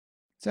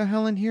So,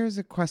 Helen, here's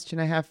a question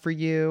I have for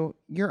you.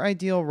 Your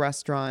ideal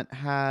restaurant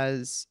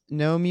has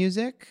no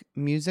music,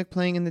 music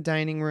playing in the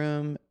dining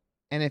room,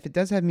 and if it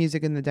does have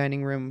music in the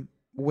dining room,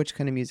 which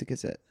kind of music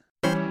is it?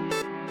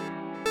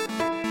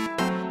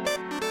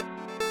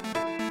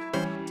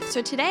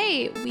 So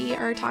today we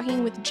are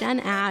talking with Jen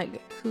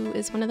Ag, who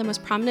is one of the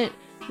most prominent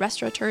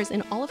restaurateurs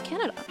in all of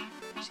Canada.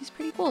 She's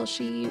pretty cool.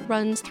 She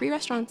runs 3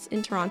 restaurants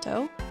in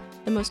Toronto,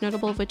 the most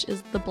notable of which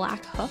is the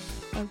Black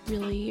Hoof, a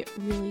really,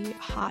 really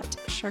hot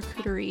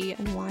charcuterie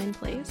and wine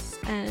place.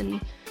 And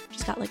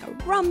she's got like a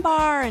rum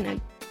bar and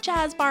a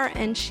jazz bar,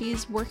 and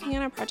she's working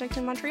on a project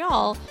in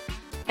Montreal.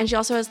 And she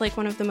also has like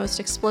one of the most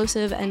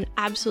explosive and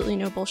absolutely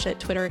no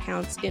bullshit Twitter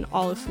accounts in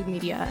all of food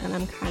media, and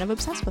I'm kind of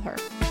obsessed with her.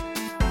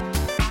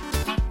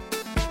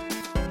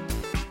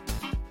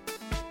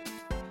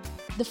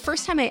 The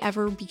first time I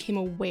ever became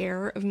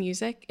aware of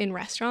music in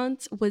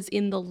restaurants was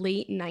in the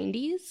late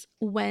 90s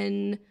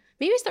when,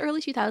 maybe it's the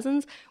early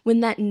 2000s,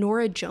 when that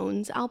Norah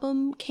Jones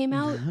album came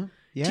out.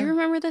 Yeah. Do you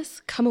remember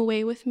this? Come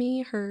Away With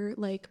Me, her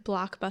like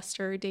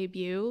blockbuster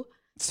debut.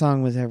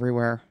 Song was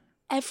everywhere.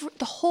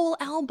 The whole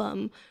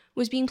album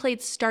was being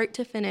played start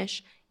to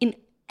finish in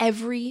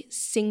every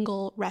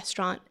single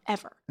restaurant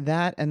ever.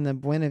 That and the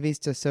Buena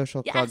Vista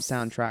Social Club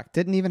soundtrack.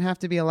 Didn't even have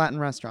to be a Latin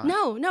restaurant.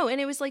 No. And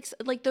it was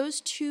like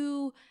those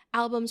two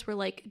albums were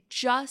like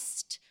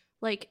just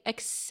like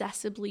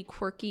accessibly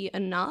quirky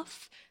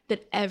enough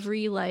that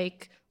every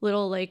like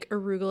little like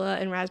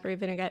arugula and raspberry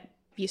vinaigrette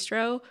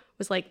bistro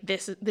was like,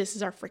 this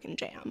is our freaking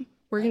jam.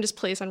 We're going to just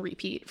play this on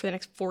repeat for the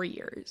next 4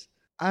 years.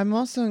 I'm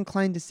also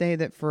inclined to say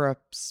that for a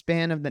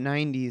span of the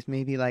 90s,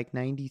 maybe like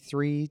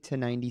 93 to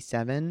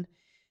 97,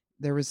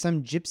 there was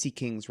some Gypsy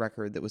Kings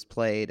record that was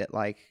played at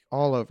like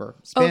all over.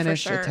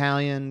 Spanish,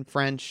 Italian,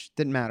 French,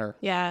 didn't matter.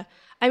 Yeah.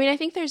 I mean, I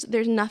think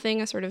there's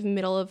nothing a sort of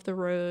middle of the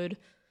road,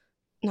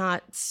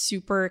 not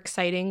super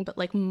exciting, but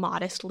like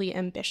modestly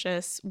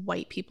ambitious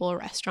white people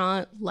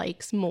restaurant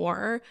likes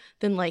more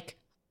than like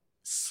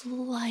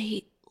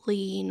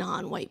slightly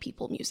non-white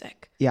people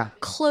music. Yeah.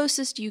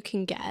 Closest you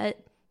can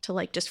get to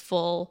like just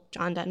full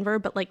John Denver,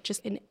 but like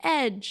just an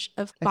edge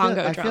of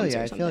bongo drums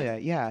or something. I feel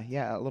ya.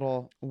 Yeah, a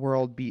little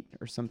world beat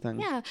or something.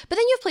 Yeah, but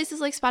then you have places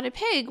like Spotted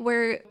Pig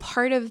where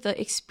part of the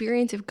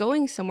experience of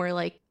going somewhere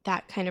like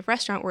that kind of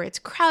restaurant where it's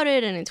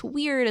crowded and it's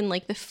weird and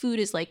like the food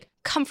is like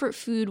comfort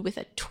food with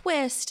a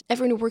twist.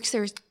 Everyone who works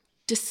there is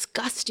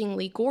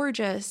disgustingly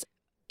gorgeous.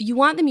 You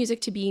want the music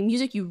to be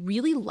music you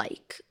really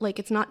like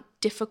it's not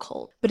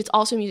difficult, but it's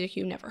also music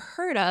you've never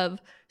heard of.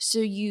 So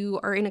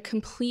you are in a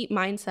complete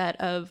mindset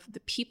of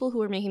the people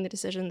who are making the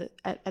decision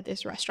at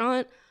this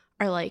restaurant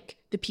are like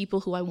the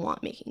people who I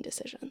want making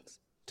decisions.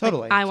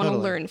 Totally. Like, I want to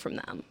learn from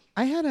them.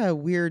 I had a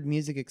weird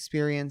music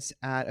experience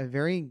at a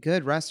very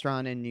good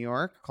restaurant in New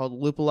York called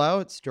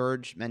Lupolo. It's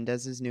George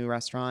Mendez's new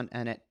restaurant,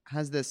 and it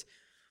has this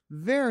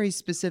very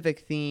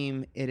specific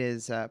theme. It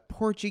is a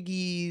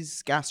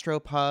Portuguese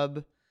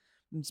gastropub.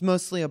 It's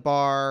mostly a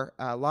bar,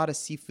 a lot of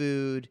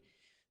seafood.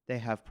 They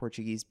have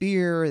Portuguese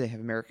beer, they have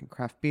American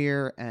craft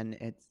beer, and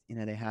it's,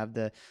 they have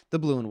the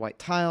blue and white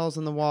tiles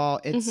on the wall.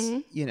 It's,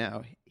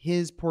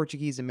 his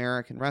Portuguese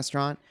American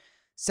restaurant.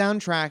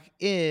 Soundtrack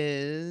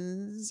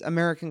is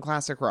American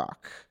classic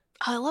rock.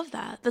 Oh, I love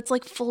that. That's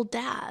like full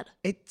dad.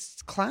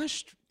 It's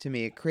clashed to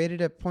me. It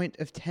created a point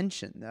of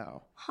tension,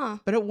 though. Huh.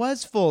 But it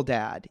was full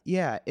dad.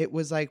 Yeah, it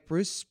was like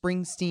Bruce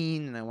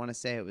Springsteen, and I want to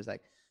say it was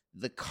like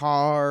the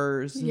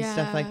Cars and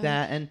stuff like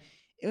that. And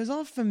it was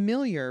all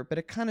familiar, but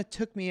it kind of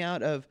took me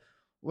out of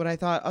what I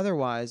thought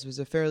otherwise was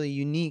a fairly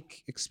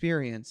unique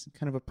experience,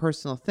 kind of a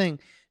personal thing.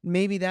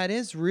 Maybe that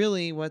is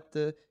really what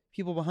the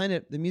people behind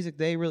it, the music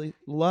they really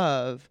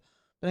love.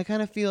 But I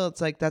kind of feel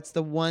it's like that's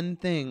the one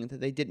thing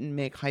that they didn't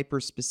make hyper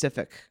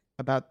specific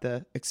about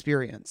the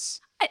experience.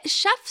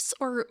 Chefs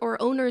or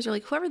owners or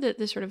like whoever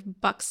the sort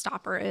of buck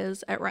stopper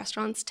is at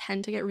restaurants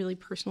tend to get really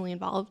personally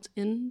involved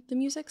in the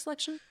music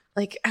selection.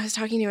 Like I was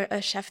talking to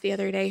a chef the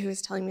other day who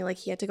was telling me like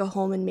he had to go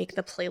home and make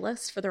the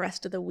playlist for the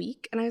rest of the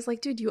week. And I was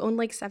like, dude, you own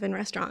like 7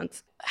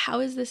 restaurants. How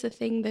is this a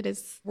thing that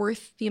is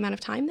worth the amount of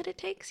time that it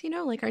takes?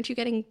 Like, aren't you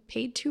getting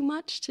paid too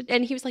much to?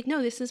 And he was like,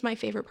 no, this is my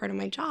favorite part of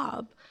my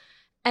job.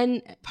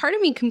 And part of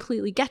me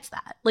completely gets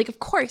that. Like, of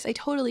course, I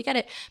totally get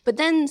it. But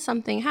then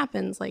something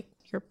happens like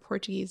your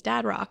Portuguese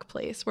dad rock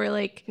place where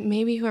like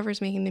maybe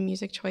whoever's making the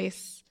music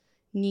choice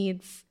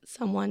needs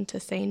someone to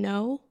say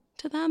no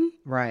to them.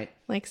 Right.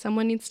 Like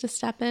someone needs to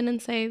step in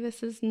and say,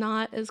 this is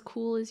not as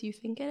cool as you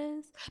think it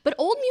is. But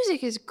old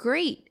music is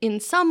great in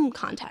some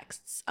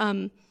contexts.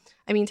 To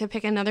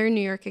pick another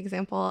New York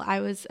example, I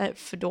was at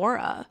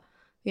Fedora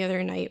the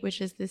other night,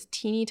 which is this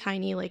teeny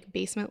tiny like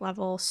basement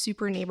level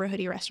super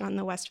neighborhoody restaurant in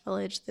the West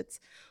Village that's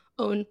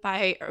owned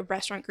by a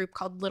restaurant group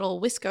called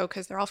Little Wisco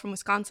because they're all from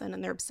Wisconsin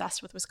and they're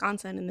obsessed with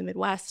Wisconsin in the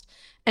Midwest.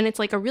 And it's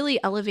like a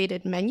really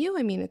elevated menu.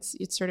 I mean,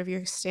 it's sort of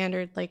your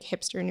standard like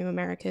hipster New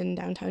American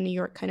downtown New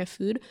York kind of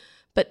food.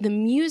 But the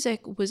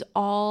music was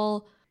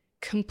all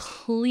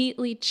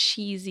completely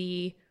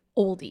cheesy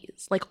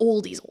oldies,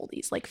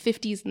 like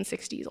 50s and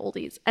 60s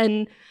oldies,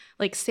 and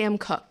like Sam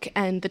Cooke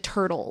and the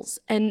Turtles,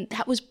 and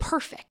that was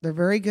perfect. They're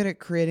very good at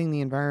creating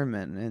the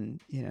environment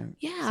and,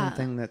 Yeah.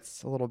 something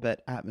that's a little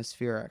bit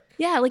atmospheric.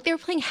 Yeah, like they were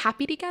playing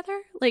Happy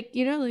together, like,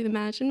 like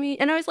Imagine Me.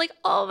 And I was like,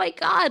 oh my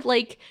God,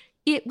 like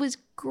it was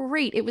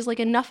great. It was like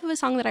enough of a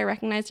song that I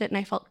recognized it and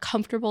I felt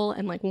comfortable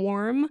and like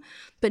warm,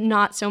 but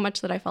not so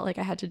much that I felt like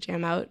I had to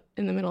jam out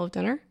in the middle of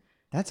dinner.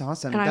 That's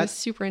awesome. And I was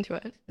super into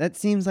it. That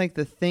seems like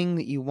the thing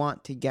that you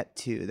want to get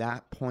to,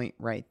 that point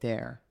right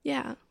there.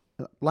 Yeah.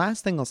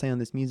 Last thing I'll say on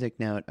this music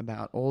note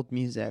about old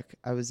music,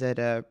 I was at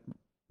a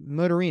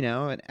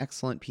Motorino, an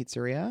excellent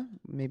pizzeria,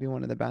 maybe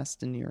one of the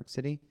best in New York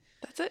City.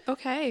 That's it?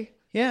 Okay.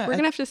 Yeah. We're going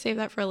to have to save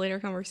that for a later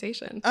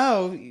conversation.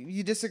 Oh,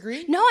 you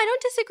disagree? No, I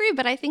don't disagree,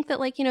 but I think that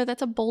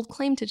that's a bold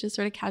claim to just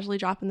sort of casually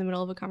drop in the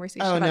middle of a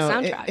conversation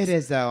about soundtracks. It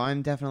is though.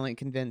 I'm definitely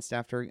convinced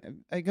after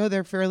I go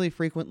there fairly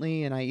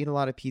frequently and I eat a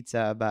lot of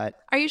pizza, but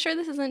Are you sure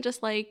this isn't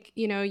just like,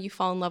 you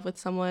fall in love with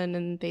someone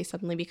and they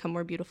suddenly become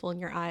more beautiful in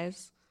your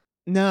eyes?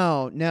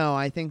 No,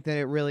 I think that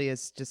it really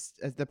is just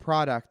the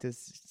product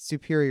is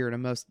superior to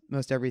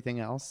most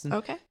everything else. And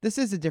okay. This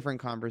is a different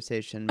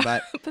conversation,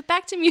 but but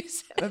back to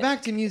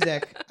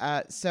music.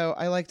 So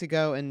I like to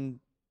go and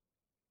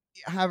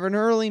have an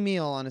early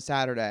meal on a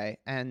Saturday,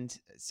 and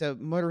so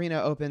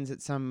Motorino opens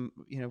at some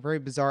very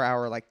bizarre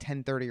hour like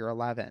 10:30 or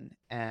 11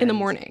 in the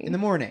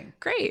morning.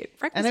 Great.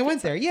 Breakfast and I went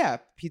pizza. there. Yeah,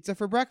 pizza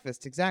for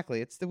breakfast.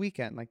 Exactly. It's the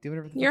weekend. Like do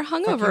whatever. You're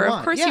hungover. You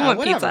of course you want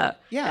whatever. pizza.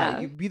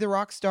 Yeah, you be the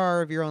rock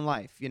star of your own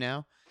life. Oh my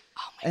God.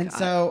 And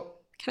so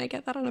can I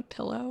get that on a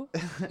pillow?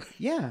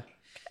 yeah.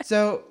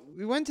 So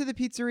we went to the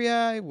pizzeria.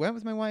 I went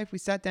with my wife. We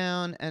sat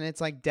down, and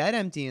it's like dead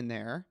empty in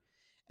there.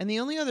 And the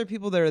only other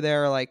people that are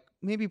there are like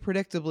maybe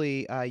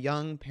predictably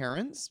young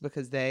parents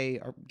because they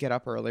get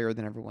up earlier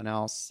than everyone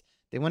else.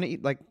 They want to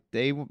eat, like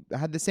they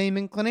had the same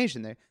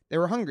inclination. They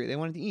were hungry. They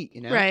wanted to eat,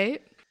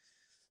 Right.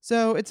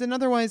 So it's an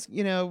otherwise,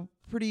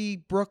 pretty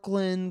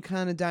Brooklyn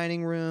kind of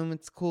dining room.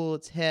 It's cool.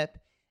 It's hip.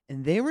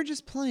 And they were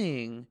just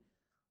playing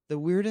the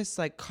weirdest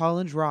like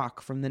college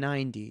rock from the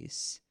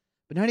 90s.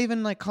 But not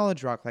even like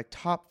college rock, like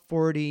top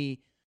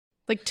 40.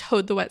 Like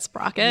Toad the Wet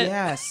Sprocket.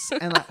 Yes.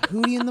 And like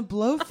Hootie and the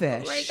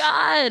Blowfish. Oh my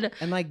God.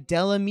 And like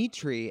Del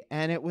Amitri.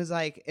 And it was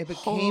like, it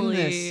became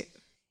this.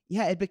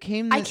 Yeah, it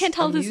became this. I can't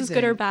tell if this is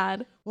good or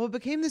bad. Well, it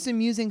became this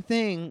amusing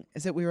thing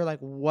is that we were like,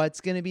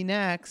 what's going to be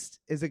next?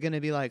 Is it going to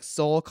be like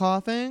Soul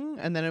Coughing?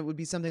 And then it would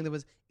be something that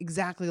was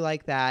exactly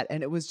like that.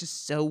 And it was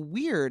just so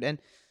weird. And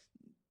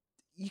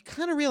you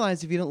kind of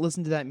realize if you don't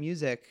listen to that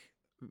music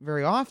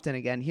very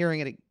often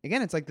hearing it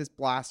again, it's like this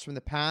blast from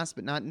the past,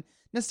 but not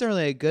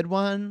necessarily a good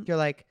one. You're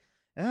like,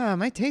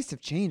 my tastes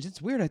have changed.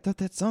 It's weird. I thought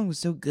that song was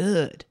so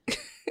good.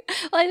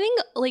 Well, I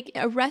think like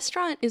a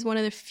restaurant is one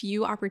of the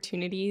few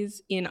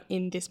opportunities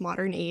in this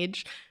modern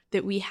age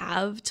that we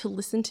have to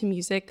listen to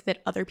music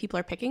that other people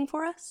are picking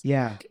for us.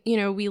 Yeah.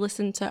 We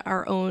listen to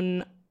our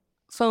own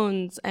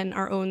phones and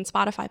our own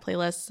Spotify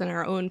playlists and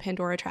our own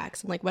Pandora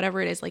tracks and like whatever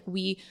it is. Like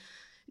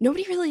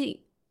nobody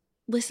really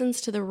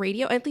listens to the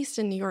radio, at least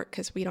in New York,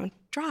 because we don't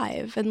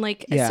drive. And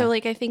so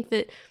I think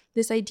that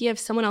this idea of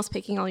someone else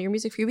picking all your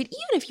music for you, but even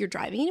if you're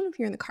driving, even if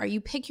you're in the car,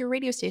 you pick your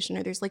radio station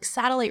or there's like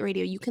satellite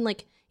radio, you can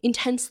like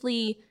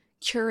intensely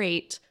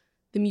curate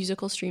the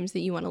musical streams that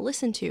you want to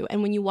listen to.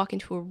 And when you walk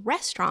into a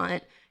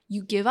restaurant,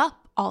 you give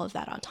up all of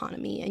that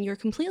autonomy and you're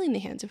completely in the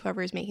hands of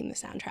whoever is making the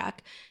soundtrack.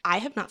 I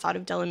have not thought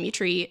of Del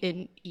Amitri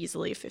in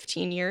easily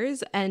 15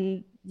 years.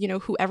 And,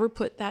 whoever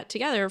put that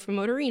together from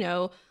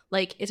Motorino,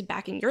 like it's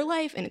back in your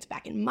life and it's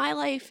back in my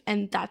life.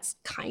 And that's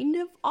kind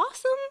of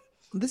awesome.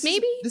 This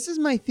is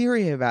my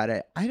theory about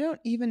it. I don't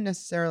even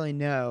necessarily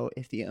know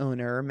if the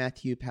owner,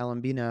 Matthew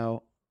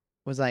Palambino,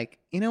 was like,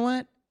 you know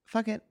what?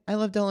 Fuck it. I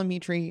love Del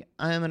Amitri.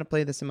 I'm going to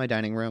play this in my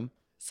dining room.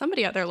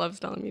 Somebody out there loves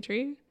Del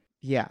Amitri.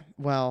 Yeah.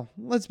 Well,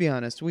 let's be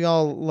honest. We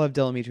all love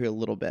Del Amitri a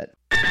little bit.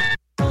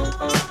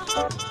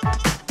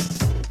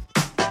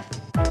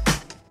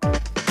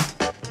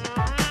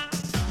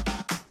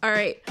 All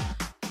right.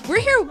 We're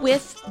here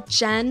with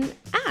Jen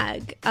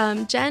Ag.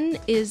 Jen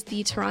is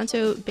the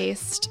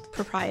Toronto-based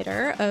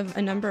proprietor of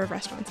a number of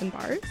restaurants and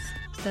bars,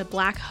 the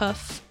Black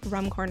Hoof,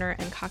 Rum Corner,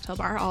 and Cocktail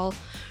Bar, all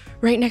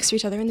right next to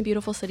each other in the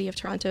beautiful city of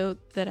Toronto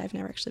that I've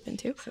never actually been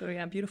to. So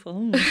yeah,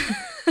 beautiful.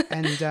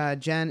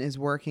 And Jen is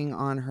working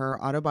on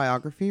her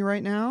autobiography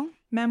right now.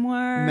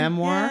 Memoir.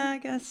 Yeah, I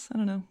guess. I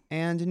don't know.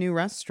 And a new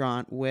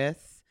restaurant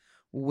with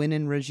Win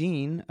and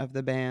Regine of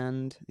the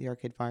band The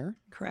Arcade Fire.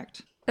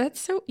 Correct.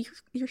 That's so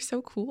you're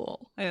so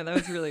cool. I know, that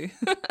was really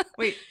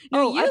wait.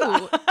 No,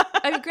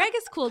 I mean Greg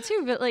is cool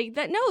too, but like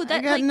that. No, that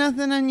I got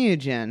nothing on you,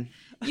 Jen.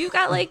 You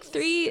got like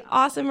 3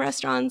 awesome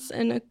restaurants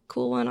and a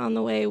cool one on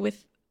the way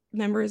with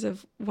members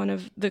of one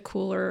of the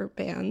cooler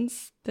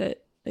bands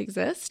that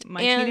exist.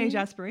 My teenage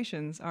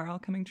aspirations are all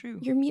coming true.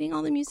 You're meeting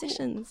all the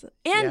musicians,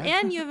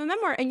 and you have a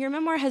memoir, and your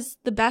memoir has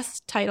the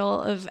best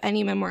title of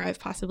any memoir I've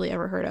possibly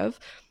ever heard of,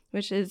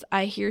 which is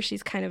 "I Hear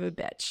She's Kind of a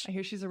Bitch." I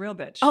hear she's a real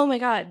bitch. Oh my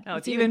God. Oh,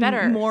 it's even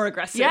better. More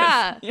aggressive.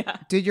 Yeah.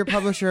 Did your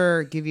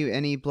publisher give you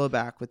any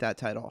blowback with that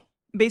title?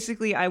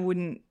 Basically, I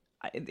wouldn't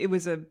it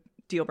was a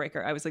deal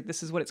breaker. I was like,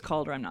 this is what it's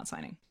called, or I'm not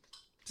signing.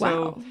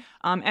 Wow. So,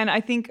 and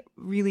I think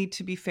really,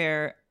 to be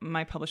fair,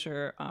 my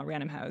publisher,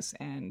 Random House,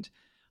 and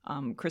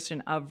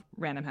Kristen of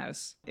Random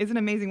House is an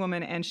amazing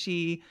woman, and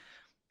she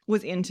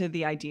was into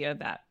the idea of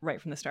that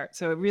right from the start.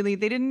 So really,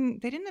 they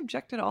didn't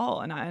object at all,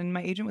 and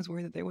my agent was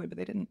worried that they would, but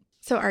they didn't.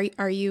 So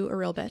are you a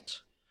real bitch?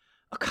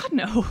 Oh God,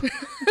 no,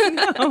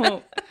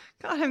 no.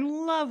 God,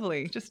 I'm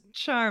lovely, just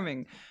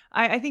charming.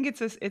 I think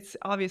it's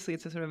obviously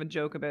it's a sort of a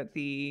joke about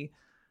the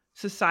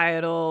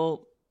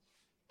societal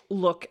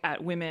look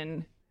at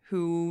women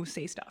who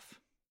say stuff.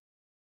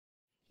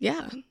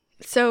 Yeah.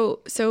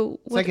 So It's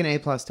like an A+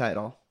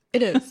 title.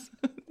 It is.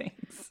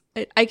 Thanks.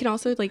 I can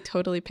also like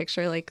totally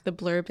picture like the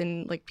blurb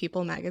in like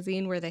People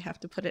magazine where they have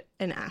to put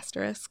an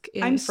asterisk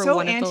in I'm for so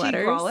one of the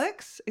letters.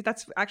 anti-grolics.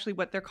 That's actually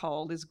what they're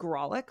called, is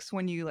grolics,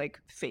 when you like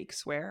fake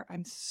swear.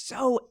 I'm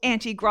so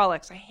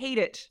anti-grolics. I hate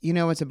it. You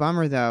know what's a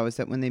bummer though is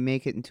that when they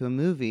make it into a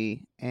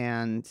movie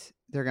and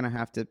they're gonna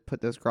have to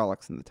put those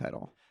grolics in the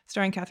title.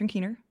 Starring Catherine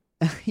Keener.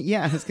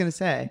 Yeah, I was gonna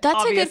say. That's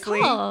Obviously.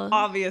 a good call.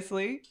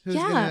 Obviously. Who's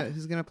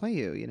gonna play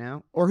you, you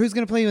know? Or who's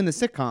gonna play you in the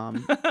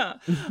sitcom?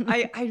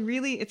 I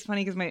really, it's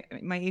funny because my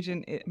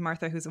agent,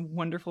 Martha, who's a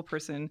wonderful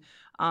person,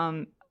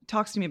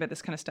 talks to me about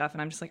this kind of stuff.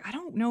 And I'm just like, I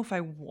don't know if I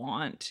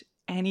want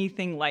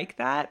anything like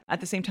that. At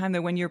the same time,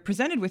 though, when you're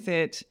presented with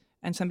it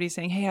and somebody's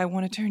saying, hey, I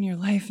want to turn your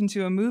life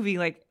into a movie,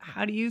 like,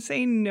 how do you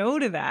say no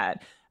to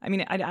that? I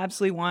mean, I'd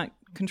absolutely want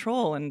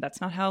control, and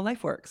that's not how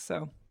life works.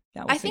 So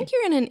yeah, we'll I think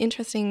you're in an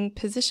interesting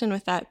position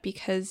with that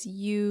because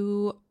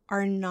you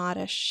are not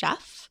a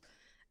chef.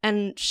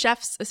 And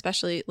chefs,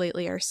 especially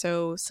lately, are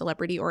so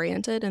celebrity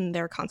oriented, and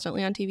they're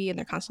constantly on TV and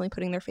they're constantly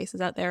putting their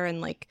faces out there. And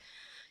like,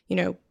 you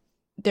know,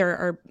 there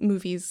are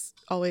movies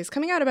always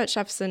coming out about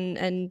chefs,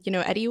 and you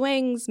know, Eddie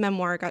Wang's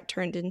memoir got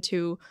turned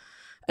into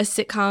a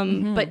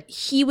sitcom, but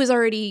he was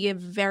already a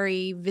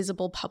very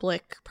visible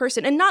public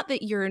person. And not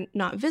that you're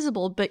not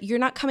visible, but you're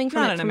not coming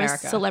from a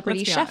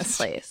celebrity chef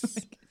place.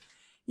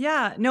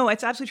 Yeah, no,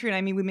 it's absolutely true. And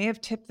I mean, we may have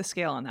tipped the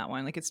scale on that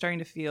one. Like, it's starting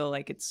to feel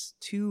like it's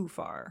too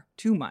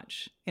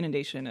much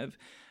inundation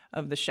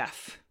of the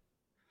chef.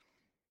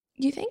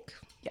 You think?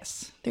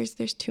 Yes.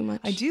 There's too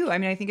much. I do. I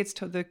mean, I think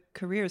the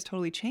career has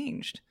totally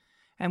changed,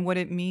 and what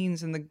it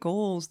means and the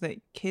goals that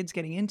kids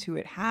getting into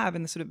it have,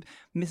 and the sort of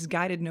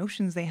misguided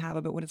notions they have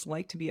about what it's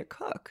like to be a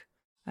cook.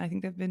 I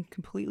think they've been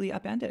completely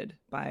upended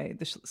by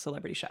the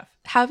celebrity chef.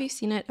 How have you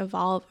seen it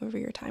evolve over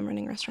your time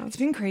running restaurants? It's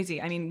been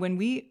crazy. I mean, when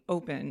we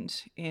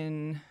opened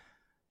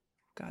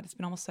it's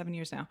been almost 7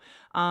 years now.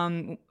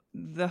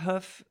 The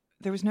Hoof,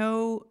 there was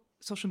no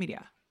social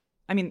media.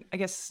 I mean, I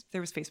guess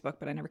there was Facebook,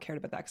 but I never cared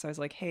about that because I was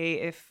like, hey,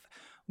 if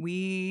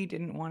we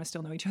didn't want to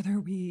still know each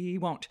other, we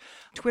won't.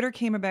 Twitter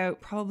came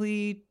about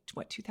probably,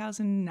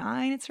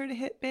 2009 it started to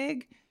hit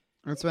big.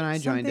 That's when I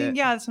joined it.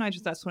 Yeah, that's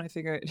when I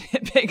figured it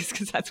hit big,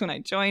 because that's when I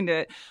joined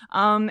it.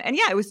 And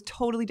yeah, it was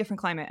totally different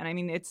climate. And I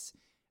mean, it's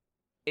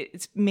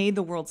made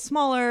the world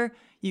smaller.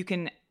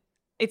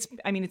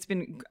 It's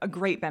been a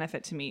great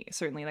benefit to me,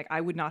 certainly. Like,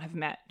 I would not have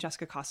met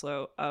Jessica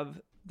Koslow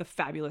of The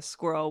Fabulous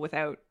Squirrel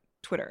without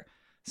Twitter.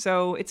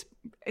 So it's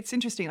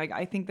interesting. Like,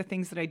 I think the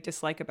things that I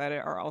dislike about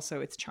it are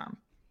also its charm.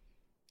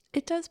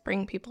 It does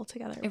bring people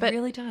together. It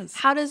really does.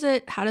 How does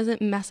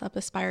it mess up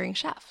aspiring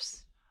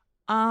chefs?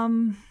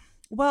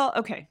 Well,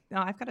 okay.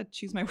 Now I've got to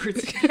choose my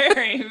words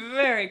very,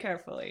 very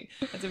carefully.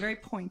 That's a very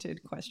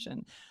pointed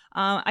question.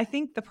 I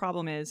think the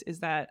problem is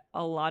that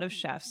a lot of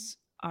chefs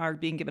are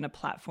being given a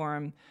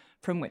platform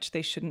from which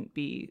they shouldn't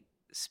be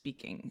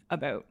speaking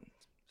about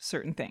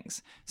certain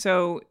things.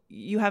 So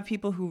you have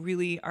people who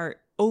really are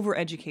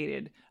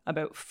overeducated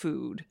about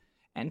food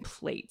and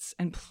plates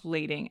and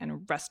plating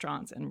and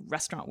restaurants and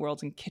restaurant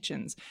worlds and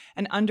kitchens,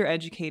 and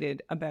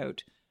undereducated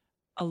about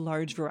a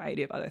large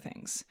variety of other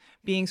things,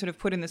 being sort of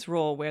put in this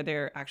role where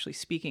they're actually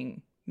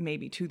speaking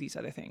maybe to these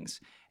other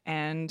things.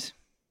 And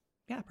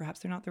yeah, perhaps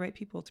they're not the right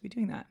people to be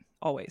doing that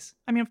always.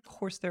 I mean, of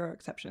course there are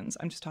exceptions.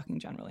 I'm just talking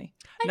generally.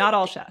 Not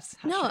all chefs.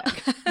 No.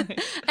 And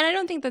I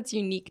don't think that's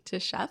unique to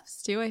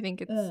chefs too. I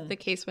think it's the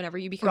case whenever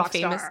you become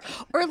famous.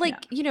 Or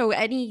like, you know,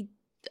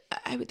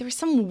 there was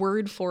some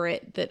word for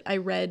it that I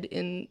read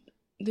in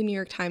the New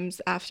York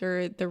Times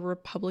after the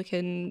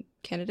Republican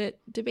candidate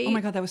debate. Oh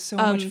my God, that was so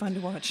much fun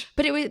to watch.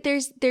 But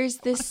there's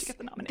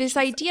this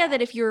idea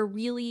that if you're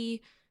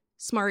really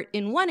smart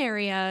in one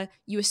area,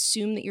 you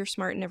assume that you're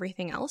smart in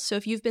everything else. So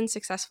if you've been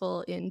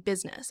successful in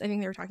business, I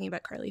think they were talking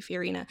about Carly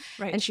Fiorina,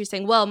 right? And she was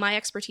saying, well, my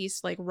expertise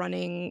like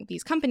running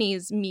these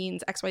companies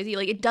means XYZ.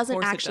 Like, it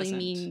doesn't actually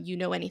mean you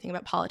know anything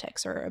about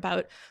politics or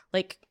about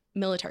like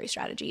military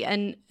strategy,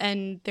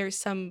 and there's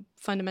some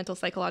fundamental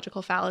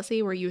psychological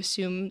fallacy where you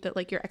assume that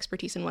like your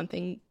expertise in one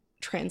thing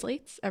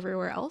translates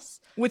everywhere else,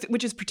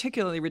 which is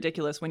particularly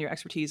ridiculous when your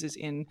expertise is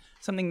in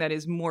something that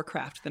is more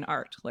craft than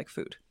art, like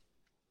food.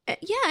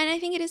 Yeah, and I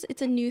think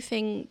it's a new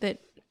thing that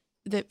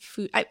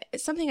food,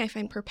 something I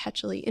find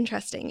perpetually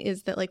interesting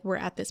is that like we're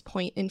at this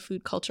point in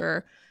food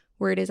culture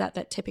where it is at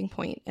that tipping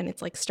point and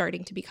it's like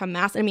starting to become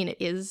mass. I mean,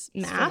 it is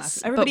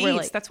mass. Everybody but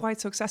eats. That's why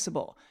it's so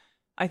accessible.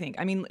 I think.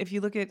 I mean, if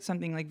you look at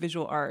something like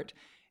visual art,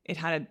 it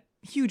had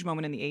a huge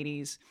moment in the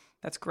 80s.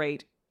 That's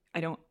great. I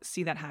don't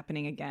see that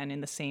happening again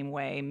in the same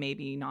way,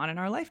 maybe not in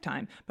our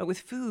lifetime. But with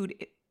food,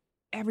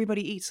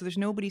 everybody eats. So there's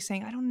nobody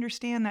saying, I don't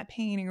understand that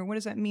painting, or what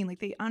does that mean? Like,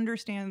 they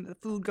understand that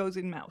the food goes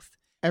in mouth.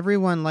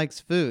 Everyone likes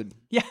food.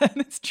 Yeah,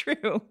 that's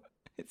true.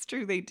 It's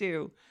true. They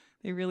do.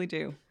 They really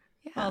do.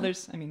 Yeah.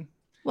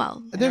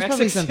 Well, there's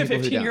probably some people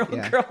who don't. 15-year-old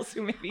Yeah. girls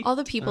who maybe. all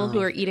the people who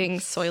are eating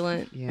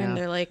Soylent Yeah. and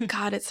they're like,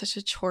 God, it's such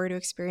a chore to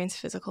experience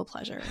physical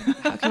pleasure.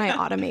 How can I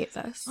automate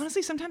this?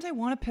 Honestly, sometimes I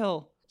want a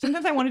pill.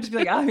 Sometimes I want to just be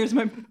like, here's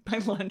my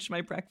lunch,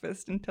 my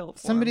breakfast in pill form.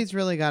 Somebody's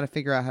really got to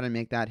figure out how to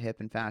make that hip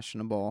and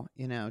fashionable.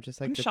 Just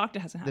like I'm shocked it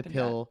hasn't the happened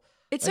pill.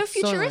 It's like so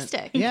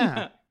futuristic,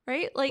 Yeah.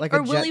 right? Like a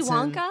or Willy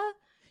Jetson. Wonka.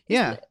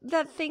 Yeah.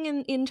 That thing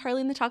in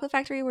Charlie and the Chocolate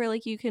Factory where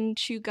like you can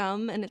chew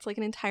gum and it's like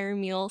an entire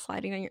meal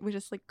sliding on your, which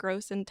is like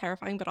gross and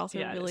terrifying, but also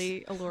Yes.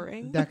 really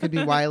alluring. That could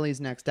be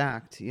Wiley's next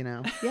act,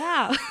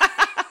 Yeah.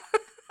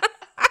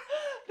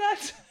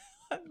 That's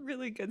a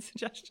really good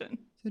suggestion.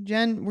 So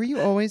Jen, were you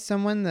always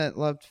someone that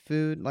loved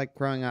food? Like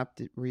growing up,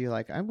 were you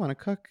like, I want to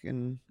cook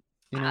and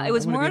It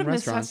was I wanna more be out in of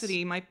restaurants?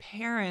 necessity. My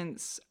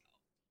parents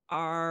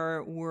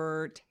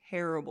were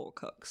terrible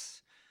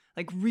cooks,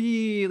 like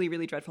really,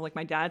 really dreadful. Like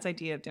my dad's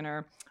idea of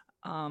dinner.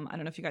 I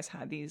don't know if you guys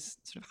had these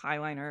sort of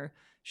Highliner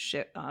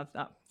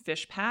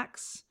fish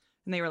packs,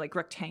 and they were like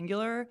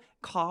rectangular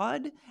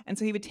cod. And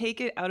so he would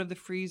take it out of the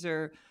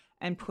freezer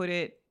and put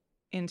it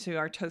into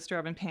our toaster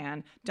oven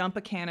pan, dump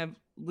a can of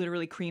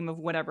literally cream of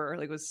whatever,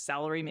 like it was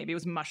celery, maybe it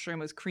was mushroom,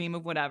 it was cream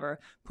of whatever,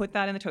 put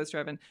that in the toaster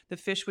oven. The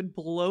fish would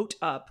bloat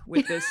up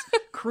with this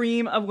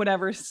cream of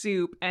whatever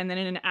soup, and then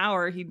in an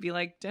hour he'd be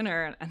like,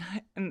 dinner.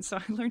 And so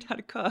I learned how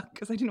to cook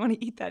because I didn't want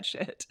to eat that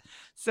shit.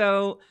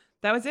 So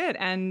that was it.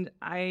 And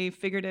I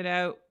figured it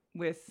out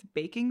with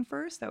baking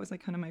first. That was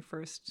like kind of my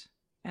first,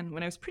 and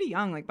when I was pretty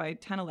young, like by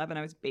 10, 11,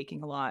 I was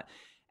baking a lot.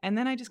 And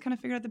then I just kind of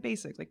figured out the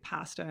basics, like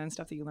pasta and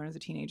stuff that you learn as a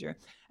teenager.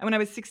 And when I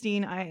was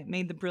 16, I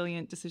made the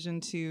brilliant decision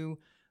to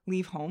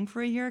leave home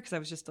for a year because I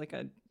was just like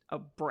a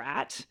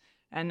brat,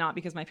 and not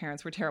because my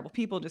parents were terrible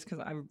people, just because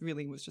I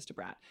really was just a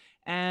brat.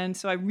 And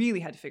so I really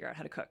had to figure out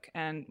how to cook.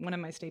 And one of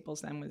my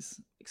staples then was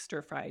like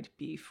stir-fried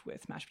beef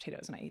with mashed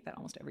potatoes, and I ate that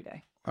almost every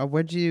day.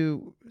 Where did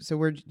you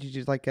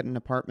like get an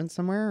apartment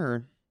somewhere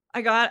or?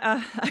 I got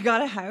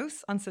a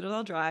house on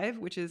Citadel Drive,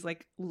 which is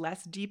like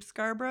less deep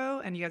Scarborough,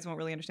 and you guys won't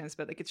really understand this,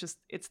 but like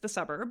it's the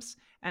suburbs.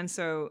 And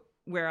so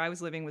where I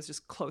was living was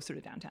just closer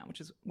to downtown, which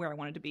is where I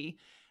wanted to be.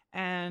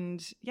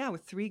 And yeah,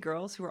 with 3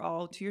 girls who were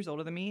all 2 years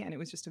older than me, and it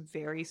was just a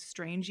very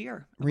strange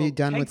year. Were you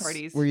done keg with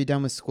parties. Were you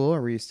done with school,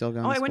 or were you still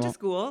going? Oh, to I school? went to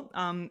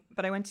school,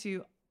 but I went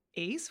to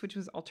ACE, which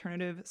was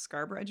Alternative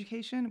Scarborough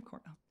Education. Of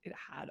course, it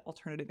had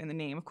alternative in the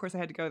name. Of course, I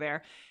had to go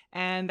there.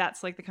 And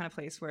that's like the kind of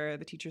place where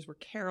the teachers were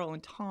Carol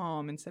and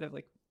Tom instead of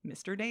like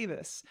Mr.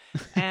 Davis.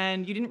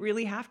 And you didn't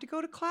really have to go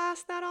to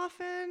class that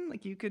often.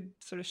 Like you could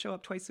sort of show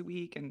up twice a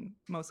week and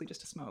mostly just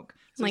to smoke.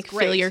 So Like it was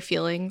great. feel your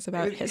feelings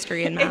about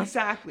history and math.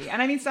 Exactly.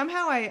 And I mean,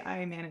 somehow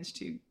I managed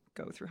to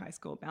go through high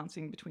school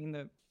bouncing between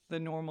the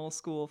normal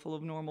school full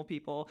of normal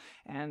people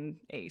and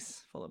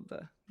ACE full of the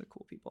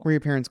cool people. Were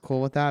your parents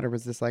cool with that, or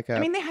was this like a? I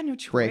mean, they had no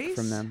choice. break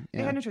from them? They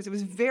Yeah. had no choice. It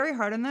was very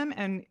hard on them,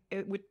 and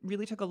it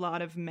really took a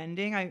lot of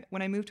mending.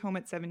 When I moved home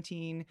at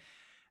 17,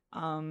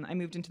 I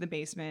moved into the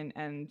basement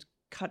and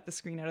cut the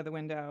screen out of the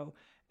window,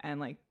 and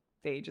like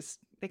they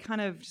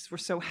kind of just were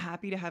so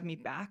happy to have me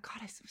back. God,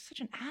 I was such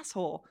an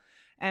asshole.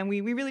 And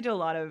we really did a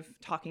lot of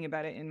talking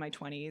about it in my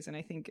 20s, and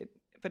I think it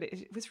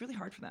was really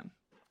hard for them.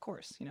 Of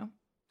course,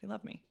 they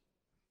love me.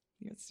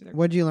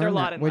 What'd you learn?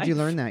 What'd you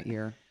life. learn that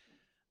year?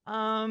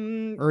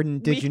 Or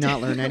did we you not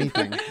learn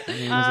anything? I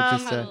mean,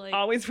 was it just a?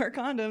 always wear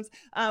condoms?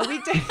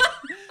 Weekday.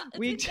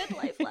 It's a good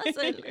life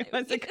lesson. It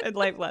was a good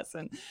life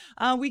lesson.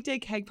 Weekday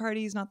keg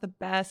parties, not the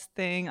best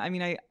thing. I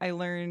mean, I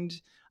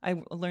learned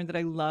that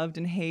I loved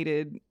and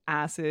hated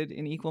acid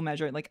in equal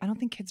measure. Like, I don't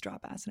think kids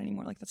drop acid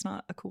anymore. Like, that's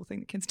not a cool thing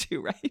that kids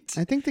do, right?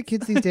 I think the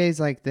kids these days,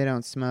 like, they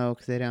don't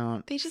smoke. They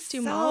don't. They just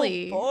do So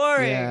Molly.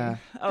 boring. Yeah.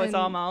 Oh, it's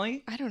all And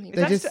Molly? I don't Is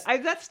even. They just-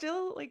 that's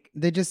still like...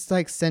 They just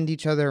like send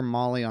each other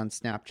Molly on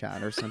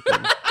Snapchat or something.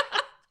 I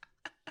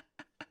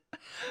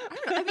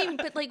don't know. I mean,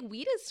 but like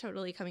weed is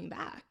totally coming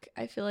back.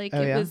 I feel like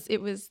Oh, it yeah?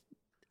 was.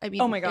 I mean,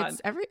 Oh my God.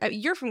 it's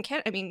you're from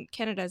Canada. I mean,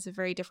 Canada has a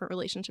very different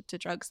relationship to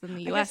drugs than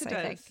the I U.S. guess it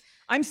I think. does.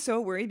 I'm so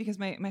worried because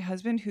my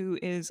husband, who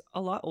is a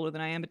lot older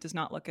than I am, but does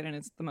not look it and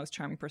is the most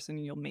charming person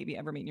you'll maybe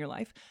ever meet in your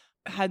life,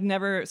 had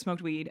never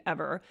smoked weed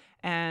ever.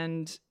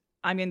 And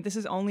I mean, this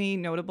is only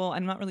notable.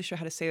 I'm not really sure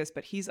how to say this,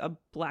 but he's a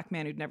black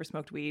man who'd never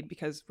smoked weed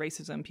because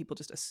racism, people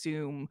just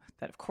assume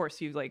that, of course,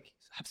 you like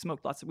have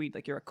smoked lots of weed.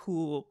 Like you're a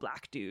cool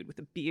black dude with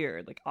a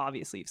beard. Like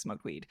obviously you've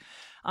smoked weed.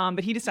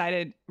 But he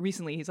decided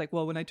recently, he's like,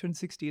 well, when I turn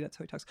 60, that's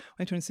how he talks.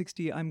 When I turn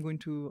 60, I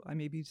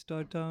maybe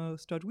start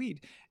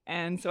weed.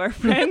 And so our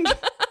friend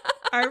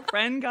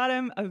got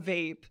him a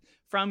vape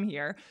from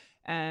here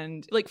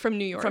and Like from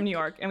New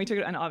York. and we took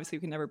it, and obviously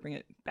we could never bring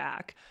it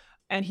back.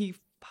 And he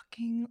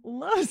fucking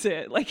loves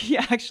it. Like he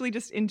actually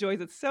just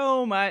enjoys it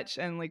so much,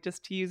 and like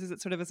just he uses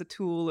it sort of as a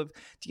tool of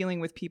dealing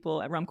with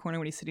people at Rum Corner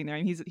when he's sitting there.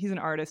 And he's an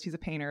artist, he's a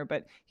painter,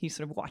 but he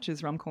sort of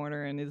watches Rum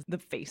Corner and is the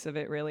face of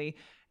it really.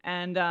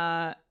 And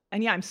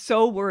yeah, I'm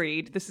so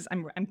worried.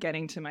 I'm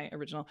getting to my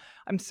original.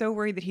 I'm so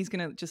worried that he's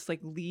gonna just like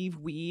leave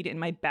weed in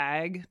my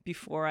bag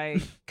before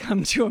I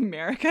come to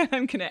America.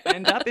 I'm gonna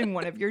end up in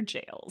one of your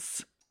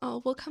jails.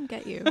 Oh, we'll come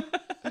get you.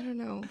 I don't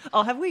know.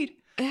 I'll have weed.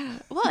 Yeah.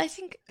 Well, I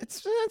think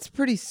It's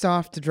pretty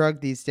soft to drug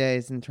these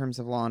days in terms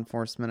of law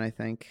enforcement, I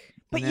think.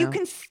 But know? you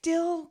can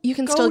still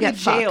still get to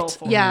jail fucked.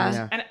 for it.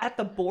 Yeah. And at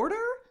the border?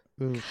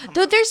 Ooh.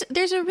 Though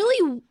there's a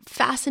really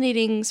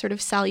fascinating sort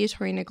of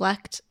salutary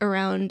neglect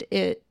around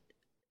it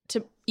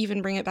to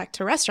even bring it back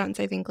to restaurants.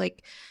 I think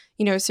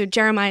so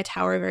Jeremiah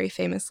Tower very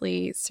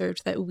famously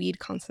served that weed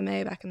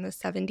consommé back in the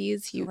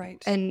 70s.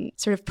 Right. And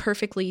sort of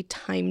perfectly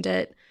timed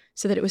it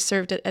so that it was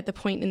served at the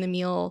point in the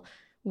meal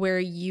where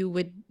you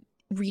would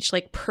reach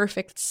like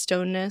perfect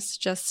stoneness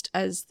just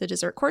as the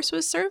dessert course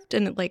was served,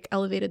 and it like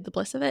elevated the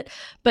bliss of it.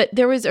 But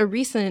there was a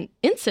recent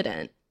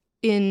incident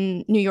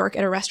in New York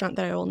at a restaurant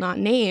that I will not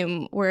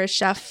name where a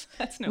chef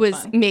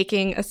was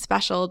making a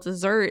special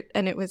dessert,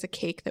 and it was a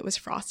cake that was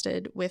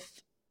frosted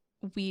with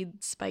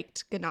weed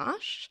spiked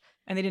ganache.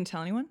 And they didn't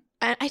tell anyone?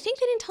 And I think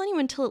they didn't tell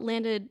anyone until it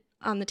landed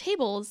on the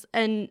tables.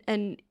 And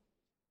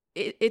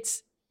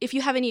it's if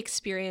you have any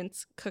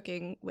experience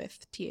cooking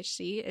with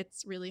THC,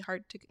 it's really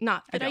hard to,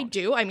 not that I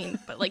do, I mean,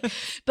 but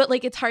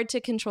it's hard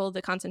to control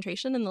the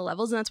concentration and the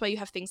levels. And that's why you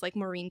have things like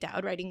Maureen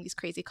Dowd writing these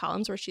crazy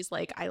columns where she's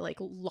like, I like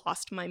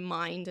lost my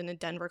mind in a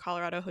Denver,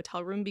 Colorado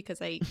hotel room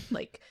because I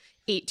like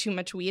ate too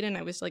much weed and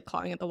I was like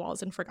clawing at the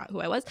walls and forgot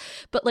who I was.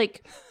 But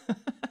like,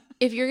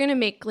 if you're going to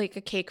make like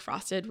a cake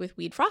frosted with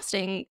weed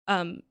frosting,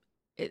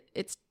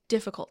 it's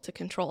difficult to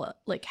control it,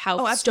 like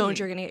how stoned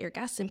you're gonna get your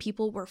guests, and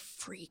people were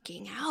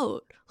freaking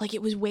out, like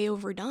it was way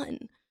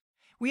overdone.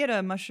 We had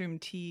a mushroom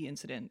tea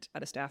incident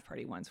at a staff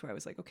party once where I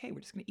was like, okay, we're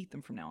just gonna eat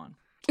them from now on.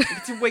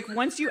 It's like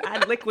once you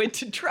add liquid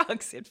to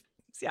drugs, it's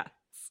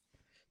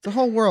It's a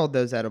whole world,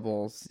 those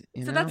edibles.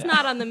 You know? That's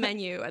not on the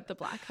menu at the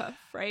Black Hoof,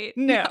 right?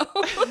 No.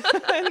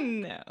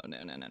 No.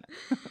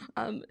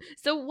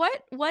 So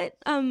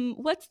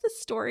what's the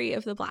story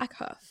of the Black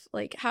Hoof?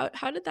 Like how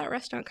did that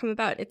restaurant come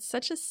about? It's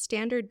such a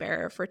standard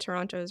bearer for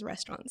Toronto's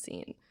restaurant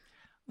scene.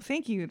 Well,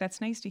 thank you.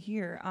 That's nice to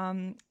hear.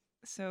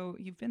 So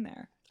you've been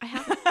there. I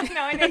have.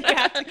 No, I know you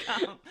have to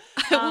come.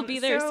 I will be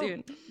there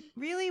soon.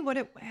 Really,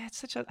 it's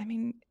such a,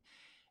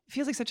 it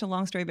feels like such a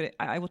long story, but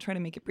I will try to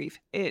make it brief.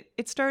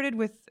 It started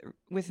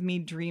with me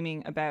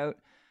dreaming about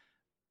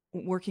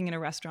working in a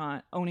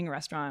restaurant, owning a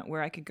restaurant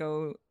where I could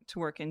go to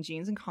work in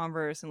jeans and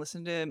Converse and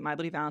listen to My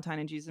Bloody Valentine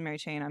and Jesus and Mary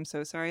Chain. I'm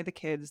so sorry, the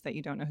kids, that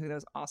you don't know who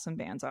those awesome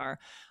bands are,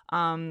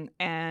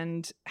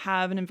 and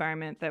have an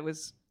environment that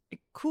was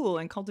cool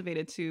and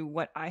cultivated to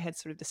what I had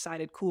sort of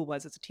decided cool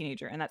was as a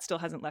teenager. And that still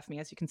hasn't left me,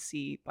 as you can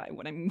see by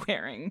what I'm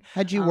wearing.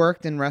 Had you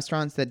worked in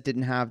restaurants that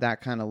didn't have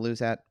that kind of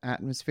loose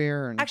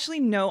atmosphere? Actually,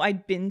 no,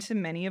 I'd been to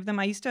many of them.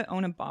 I used to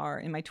own a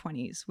bar in my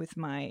 20s with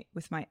my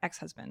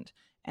ex-husband.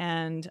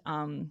 And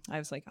I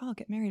was like, oh, I'll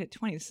get married at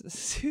 20. This is a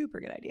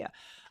super good idea.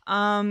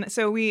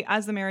 So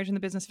as the marriage and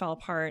the business fell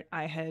apart,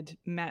 I had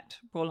met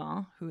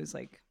Roland, who is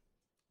like,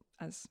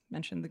 as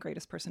mentioned, the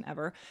greatest person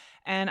ever.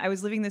 And I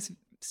was living this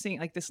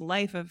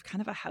life of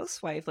kind of a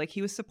housewife. Like,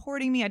 he was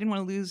supporting me. I didn't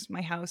want to lose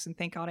my house, and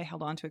thank God I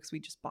held on to it because we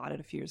just bought it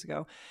a few years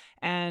ago.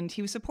 And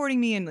he was supporting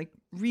me and like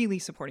really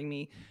supporting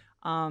me.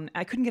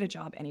 I couldn't get a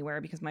job anywhere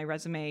because my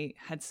resume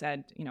had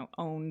said,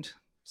 owned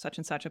such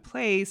and such a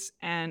place.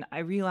 And I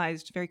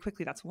realized very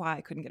quickly that's why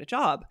I couldn't get a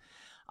job.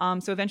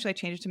 So eventually I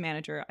changed to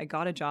manager. I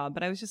got a job,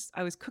 but I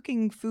was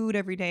cooking food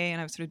every day,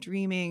 and I was sort of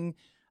dreaming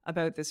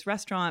about this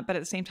restaurant. But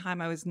at the same time,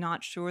 I was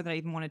not sure that I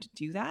even wanted to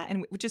do that.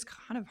 And which is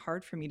kind of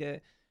hard for me to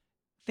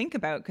think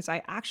about, because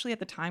I actually at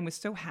the time was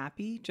so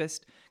happy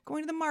just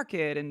going to the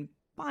market and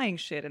buying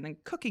shit and then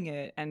cooking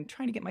it and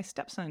trying to get my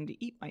stepson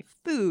to eat my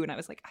food. And I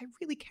was like, I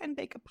really can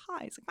bake a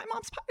pie. It's like, my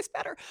mom's pie is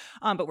better.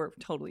 But we're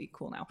totally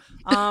cool now.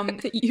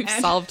 You've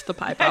solved the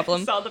pie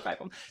problem. Solved the pie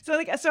problem.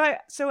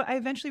 So I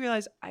eventually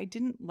realized I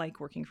didn't like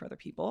working for other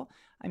people.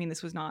 I mean,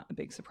 this was not a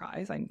big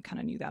surprise. I kind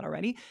of knew that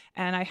already.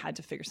 And I had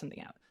to figure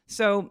something out.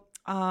 So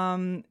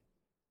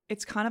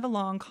it's kind of a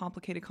long,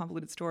 complicated,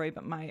 convoluted story,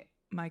 but my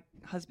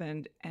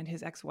husband and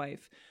his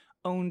ex-wife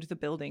owned the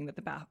building that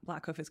the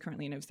Black Hoof is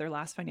currently in. It was their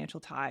last financial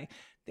tie.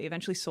 They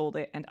eventually sold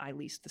it, and I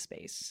leased the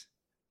space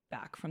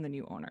back from the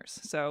new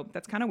owners. So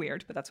that's kind of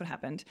weird, but that's what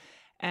happened.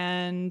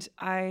 And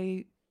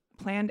I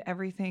planned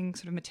everything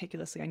sort of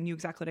meticulously. I knew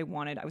exactly what I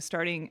wanted. I was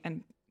starting,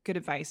 and good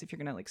advice, if you're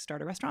going to like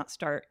start a restaurant,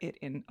 start it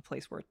in a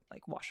place where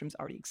like washrooms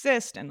already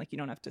exist and like you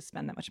don't have to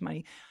spend that much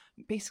money.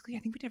 Basically, I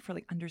think we did it for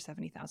like under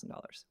 $70,000,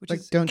 which like,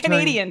 is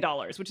Canadian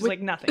dollars, which is like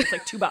nothing. It's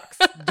like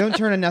 $2. Don't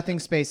turn a nothing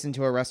space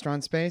into a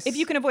restaurant space. If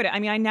you can avoid it. I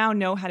mean, I now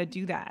know how to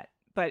do that.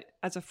 But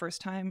as a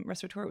first-time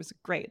restaurateur, it was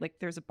great. Like,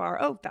 there's a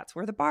bar. Oh, that's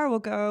where the bar will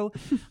go.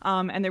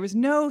 And there was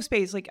no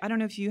space. Like, I don't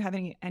know if you have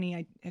any.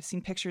 I've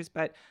seen pictures,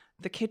 but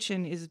the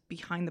kitchen is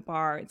behind the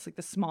bar. It's like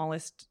the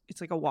smallest,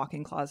 it's like a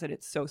walk-in closet.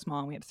 It's so small.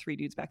 And we had 3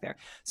 dudes back there.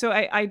 So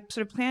I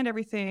sort of planned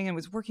everything and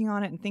was working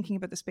on it and thinking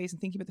about the space and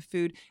thinking about the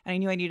food. And I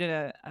knew I needed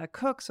a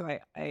cook. So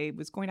I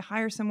was going to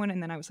hire someone.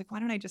 And then I was like, why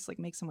don't I just like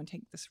make someone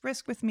take this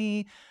risk with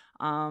me?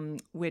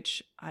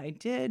 Which I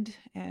did.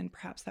 And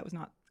perhaps that was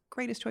not the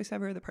greatest choice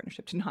ever. The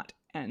partnership did not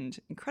end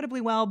incredibly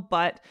well,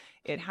 but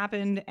it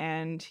happened,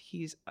 and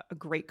he's a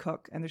great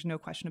cook, and there's no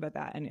question about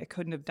that. And I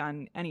couldn't have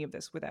done any of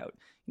this without,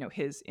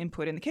 his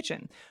input in the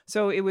kitchen.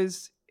 So it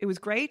was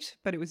great,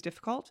 but it was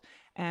difficult.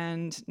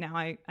 And now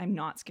I'm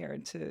not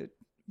scared to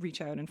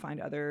reach out and find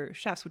other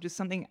chefs, which is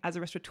something as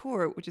a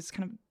restaurateur, which is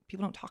kind of,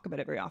 people don't talk about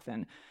it very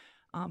often.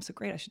 So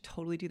great, I should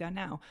totally do that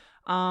now.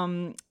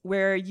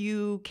 Where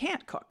you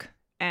can't cook,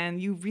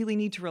 and you really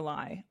need to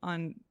rely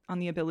on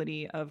the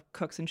ability of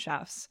cooks and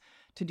chefs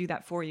to do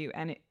that for you.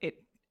 And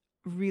it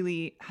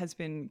really has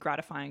been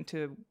gratifying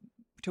to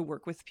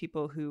work with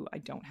people who I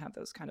don't have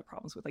those kind of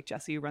problems with. Like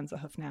Jesse, who runs The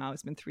Hoof now.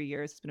 It's been 3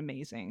 years. It's been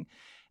amazing.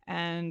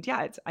 And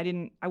yeah,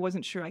 I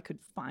wasn't sure I could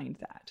find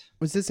that.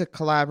 Was this a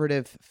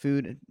collaborative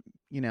food,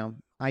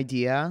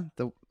 idea?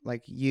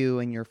 Like you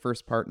and your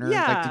first partner?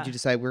 Yeah. Like, did you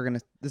decide we're gonna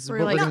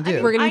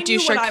do? We're gonna do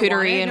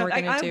charcuterie, and we're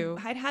gonna do.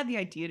 I'd had the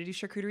idea to do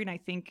charcuterie, and I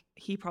think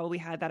he probably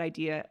had that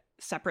idea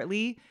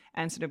separately,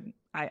 and sort of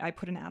I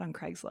put an ad on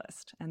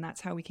Craigslist, and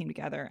that's how we came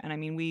together. And I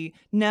mean, we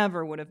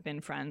never would have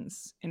been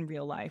friends in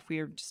real life. We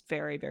are just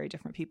very, very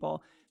different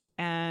people.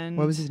 And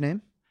what was his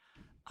name?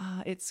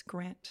 It's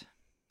Grant.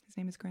 His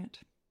name is Grant.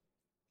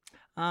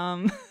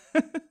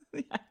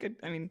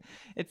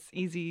 It's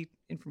easy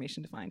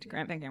information to find.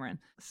 Grant Van Gameren.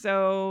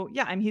 So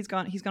yeah, he's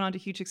gone on to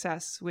huge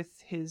success with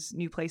his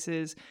new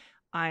places.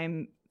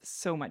 I'm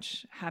so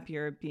much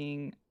happier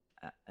being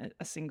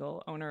a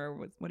single owner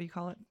with, what do you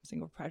call it?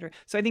 Single proprietor.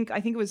 So I think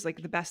it was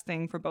like the best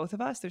thing for both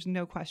of us. There's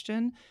no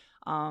question.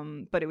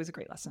 But it was a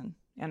great lesson.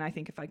 And I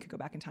think if I could go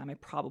back in time, I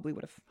probably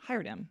would have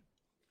hired him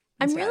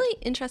instead. I'm really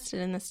interested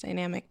in this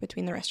dynamic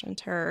between the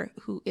restaurateur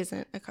who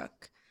isn't a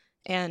cook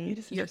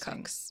and your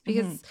cooks,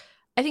 because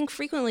I think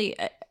frequently,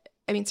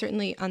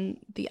 certainly on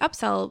the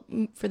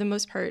upsell, for the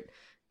most part,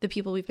 the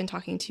people we've been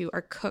talking to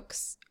are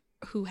cooks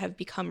who have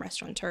become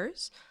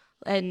restaurateurs,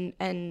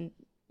 and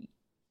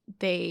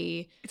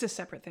it's a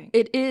separate thing.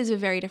 It is a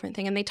very different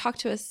thing. And they talk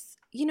to us,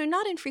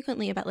 not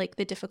infrequently about like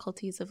the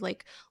difficulties of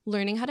like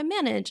learning how to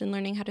manage and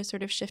learning how to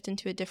sort of shift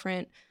into a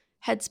different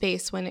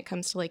headspace when it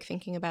comes to like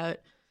thinking about,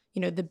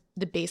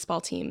 the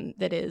baseball team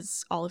that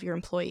is all of your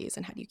employees,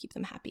 and how do you keep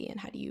them happy, and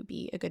how do you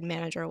be a good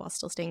manager while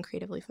still staying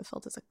creatively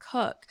fulfilled as a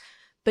cook.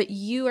 But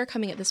you are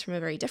coming at this from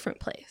a very different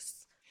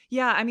place.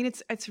 Yeah,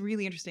 it's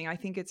really interesting. I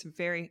think it's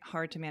very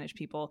hard to manage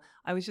people.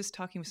 I was just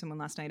talking with someone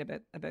last night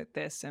about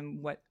this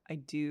and what I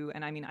do.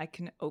 And I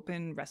can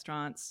open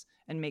restaurants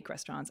and make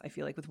restaurants, I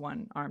feel like, with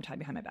one arm tied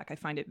behind my back. I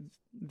find it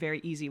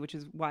very easy, which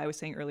is why I was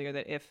saying earlier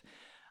that if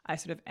I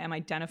sort of am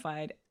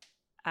identified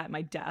at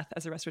my death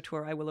as a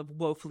restaurateur, I will have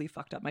woefully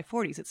fucked up my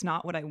 40s. It's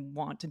not what I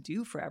want to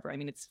do forever.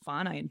 It's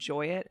fun. I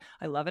enjoy it.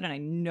 I love it. And I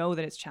know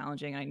that it's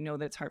challenging. And I know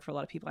that it's hard for a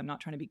lot of people. I'm not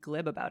trying to be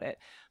glib about it.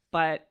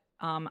 But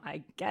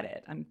I get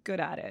it. I'm good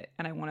at it.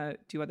 And I want to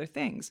do other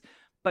things.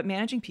 But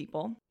managing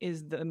people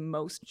is the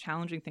most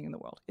challenging thing in the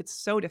world. It's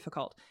so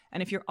difficult.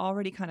 And if you're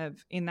already kind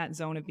of in that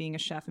zone of being a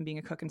chef and being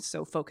a cook and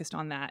so focused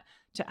on that,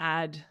 to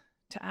add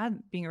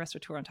being a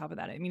restaurateur on top of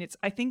that,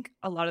 I think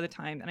a lot of the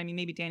time, and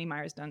maybe Danny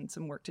Meyer's done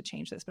some work to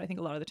change this, but I think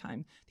a lot of the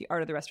time, the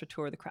art of the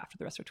restaurateur, the craft of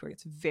the restaurateur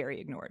gets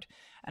very ignored.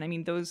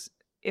 And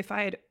if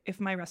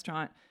my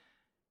restaurant,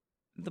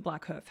 The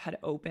Black Hoof, had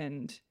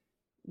opened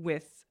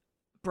with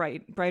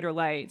brighter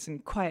lights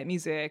and quiet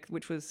music,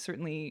 which was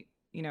certainly,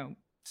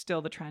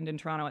 still the trend in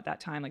Toronto at that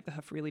time, like The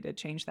Hoof really did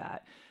change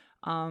that.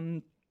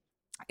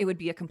 It would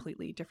be a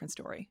completely different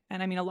story.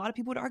 And a lot of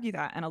people would argue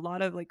that. And a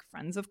lot of like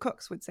friends of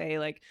cooks would say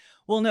like,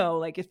 well, no,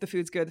 like if the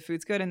food's good, the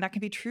food's good. And that can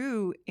be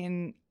true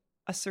in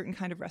a certain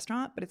kind of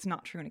restaurant, but it's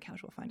not true in a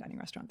casual fine dining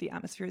restaurant. The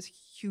atmosphere is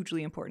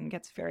hugely important,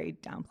 gets very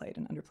downplayed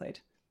and underplayed.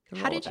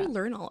 How did you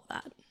learn all of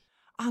that?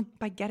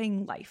 By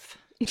getting life.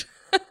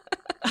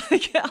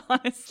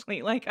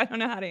 Honestly, like, I don't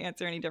know how to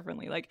answer any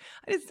differently. Like,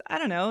 I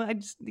don't know.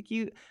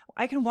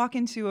 I can walk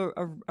into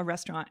a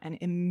restaurant and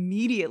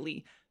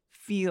immediately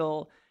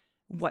feel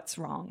what's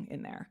wrong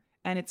in there.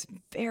 And it's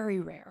very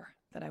rare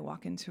that I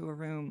walk into a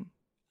room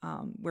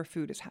where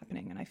food is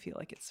happening and I feel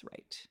like it's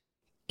right.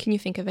 Can you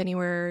think of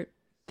anywhere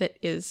that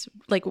is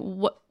like,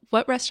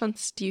 what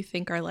restaurants do you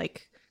think are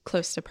like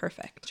close to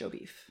perfect? Joe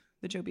Beef.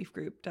 The Joe Beef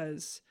group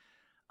does.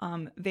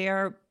 They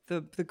are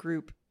the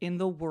group in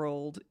the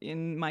world,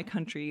 in my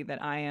country,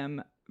 that I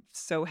am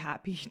so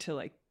happy to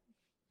like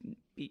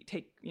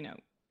they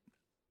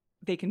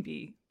can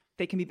be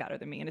better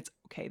than me, and it's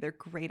okay. They're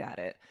great at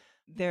it.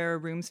 Their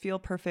rooms feel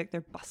perfect.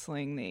 They're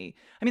bustling.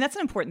 That's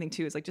an important thing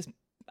too, is like just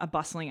a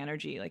bustling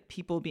energy, like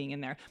people being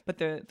in there. But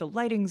the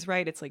lighting's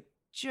right. It's like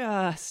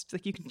just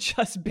like you can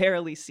just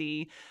barely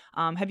see.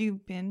 Have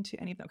you been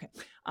to any of them?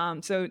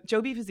 Okay. So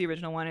Joe Beef is the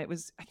original one.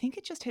 I think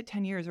it just hit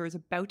 10 years or is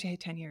about to hit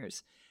 10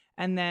 years.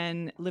 And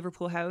then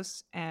Liverpool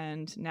House,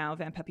 and now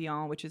Van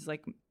Papillon, which is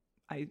like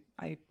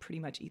I pretty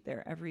much eat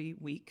there every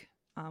week.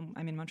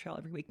 I'm in Montreal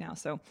every week now,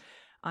 so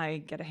I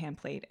get a hand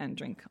plate and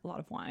drink a lot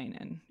of wine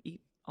and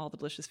eat all the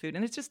delicious food.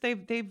 And it's just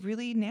they've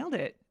really nailed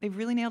it. They've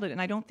really nailed it.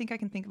 And I don't think I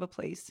can think of a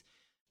place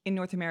in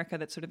North America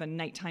that's sort of a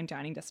nighttime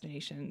dining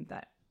destination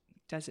that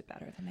does it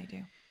better than they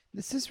do.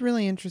 This is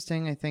really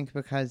interesting, I think,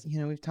 because,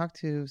 we've talked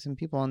to some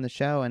people on the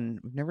show and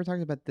we've never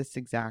talked about this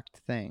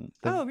exact thing.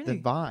 Oh, really?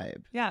 The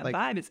vibe. Yeah,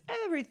 vibe is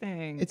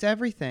everything. It's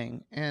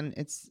everything. And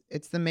it's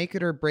the make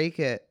it or break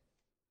it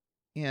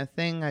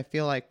thing. I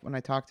feel like when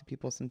I talk to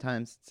people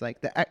sometimes it's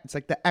like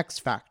the X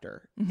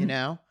factor,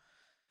 Mm-hmm.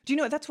 Do you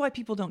know that's why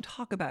people don't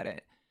talk about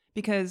it?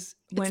 Because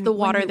it's the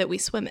water that we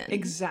swim in.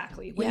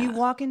 Exactly. When you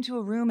walk into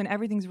a room and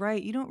everything's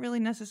right, you don't really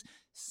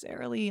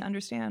necessarily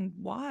understand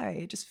why.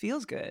 It just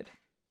feels good.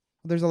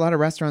 There's a lot of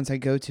restaurants I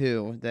go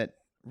to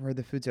where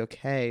the food's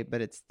okay,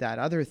 but it's that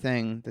other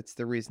thing that's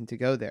the reason to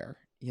go there,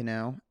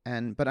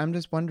 but I'm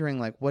just wondering,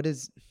 like,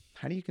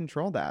 how do you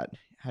control that?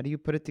 How do you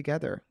put it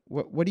together?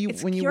 What do you,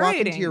 when you walk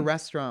into your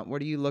restaurant,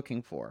 what are you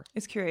looking for?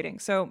 It's curating.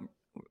 So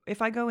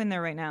if I go in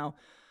there right now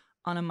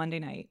on a Monday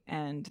night,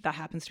 and that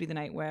happens to be the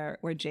night where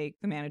Jake,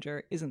 the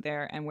manager, isn't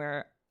there and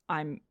where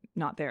I'm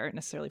not there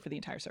necessarily for the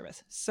entire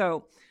service.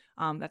 So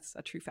that's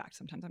a true fact.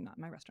 Sometimes I'm not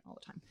in my restaurant all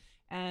the time.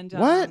 And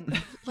what?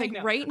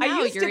 Like right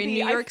now you're in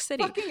New York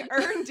City. I fucking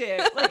earned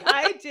it. Like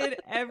I did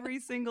every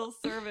single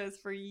service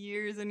for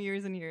years and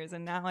years and years,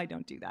 and now I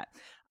don't do that.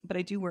 But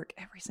I do work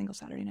every single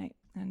Saturday night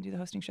and do the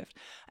hosting shift.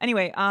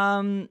 Anyway,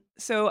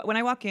 so when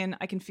I walk in,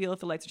 I can feel if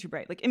the lights are too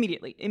bright, like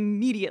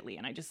immediately.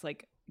 And I just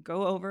like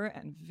go over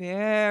and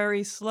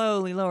very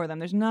slowly lower them.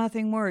 There's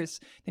nothing worse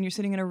than you're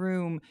sitting in a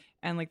room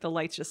and like the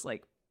lights just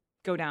like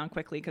go down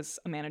quickly because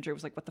a manager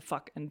was like, what the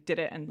fuck, and did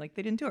it. And like,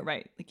 they didn't do it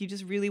right. Like you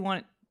just really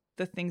want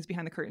the things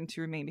behind the curtain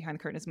to remain behind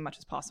the curtain as much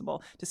as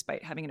possible,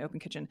 despite having an open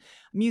kitchen.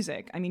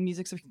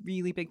 Music's a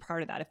really big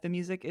part of that. If the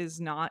music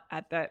is not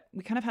at that,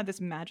 we kind of had this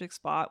magic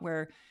spot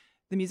where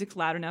the music's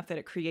loud enough that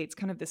it creates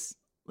kind of this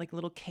like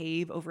little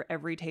cave over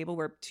every table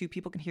where two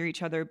people can hear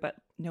each other, but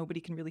nobody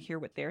can really hear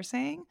what they're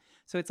saying.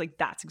 So it's like,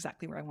 that's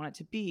exactly where I want it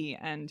to be.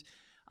 And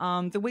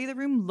the way the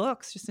room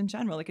looks just in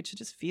general, like it should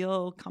just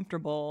feel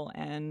comfortable.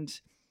 And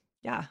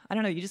yeah, I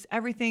don't know, you just,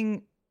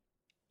 everything,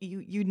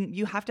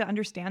 you have to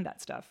understand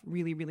that stuff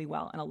really, really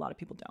well. And a lot of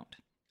people don't.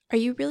 Are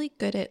you really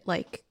good at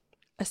like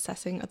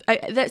assessing?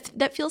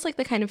 That feels like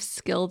the kind of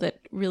skill that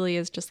really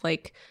is just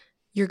like,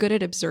 you're good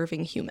at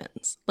observing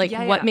humans. Like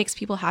what makes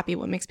people happy,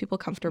 what makes people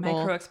comfortable.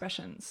 Micro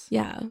expressions.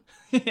 Yeah.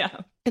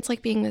 Yeah. It's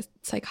like being the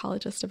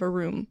psychologist of a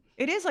room.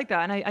 It is like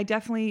that. And I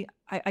definitely,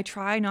 I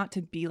try not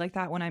to be like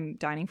that when I'm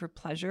dining for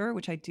pleasure,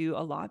 which I do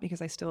a lot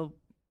because I still,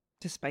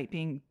 despite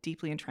being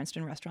deeply entrenched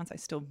in restaurants, I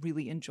still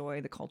really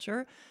enjoy the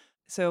culture.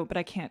 So, but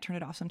I can't turn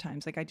it off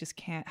sometimes. Like I just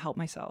can't help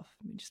myself.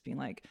 I'm just being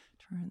like,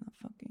 turn the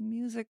fucking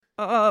music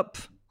up.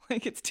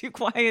 Like it's too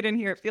quiet in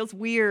here. It feels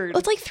weird. Well,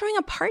 it's like throwing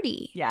a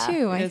party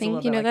too. I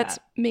think, that's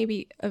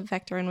maybe a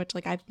vector in which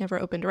like I've never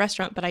opened a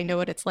restaurant, but I know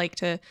what it's like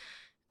to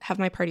have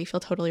my party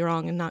feel totally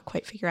wrong and not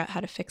quite figure out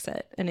how to fix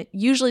it. And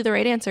usually the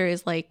right answer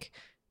is like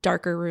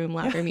darker room,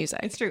 louder music.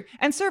 It's true.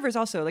 And servers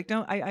also, like,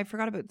 I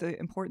forgot about the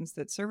importance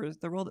that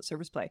the role that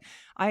servers play.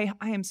 I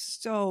am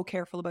so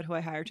careful about who I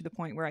hire to the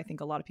point where I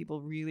think a lot of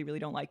people really, really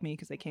don't like me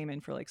because they came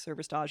in for like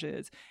server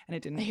stages and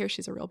it didn't. I hear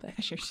she's a real bitch.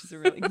 I hear she's a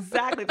real,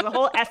 exactly. There's a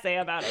whole essay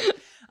about it.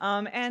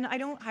 And I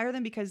don't hire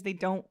them because they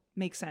don't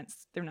make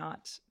sense. They're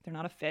not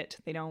a fit.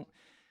 They're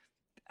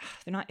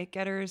not it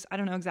getters. I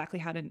don't know exactly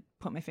how to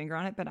put my finger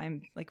on it, but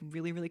I'm like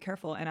really, really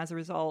careful. And as a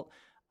result,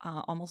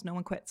 almost no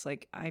one quits.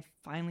 Like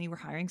we're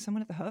hiring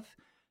someone at the Hoof.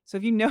 So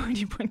if you know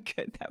anyone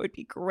good, that would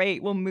be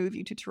great. We'll move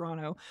you to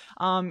Toronto.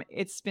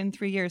 It's been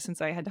 3 years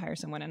since I had to hire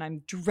someone and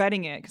I'm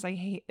dreading it because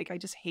I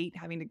just hate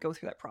having to go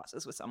through that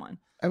process with someone.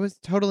 I was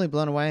totally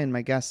blown away. And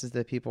my guess is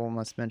that people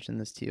must mention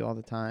this to you all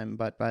the time,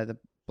 but by the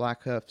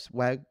Black Hoof's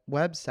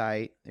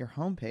website, your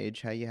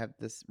homepage, how you have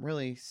this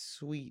really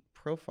sweet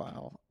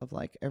profile of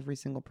like every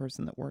single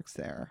person that works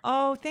there.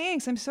 Oh,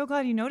 thanks. I'm so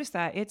glad you noticed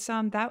that. It's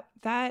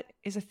that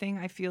is a thing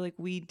I feel like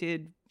we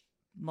did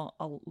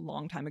a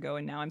long time ago,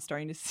 and now I'm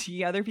starting to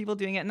see other people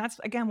doing it. And that's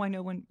again why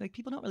no one, like,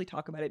 people don't really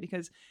talk about it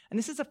because, and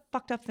this is a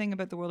fucked up thing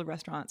about the world of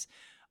restaurants,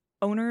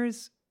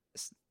 owners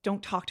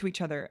don't talk to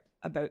each other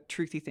about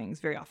truthy things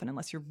very often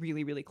unless you're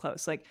really, really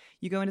close. Like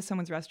you go into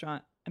someone's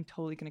restaurant, I'm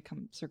totally going to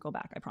come circle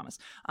back, I promise.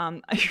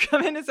 You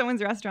come into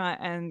someone's restaurant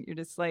and you're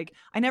just like,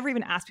 I never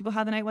even ask people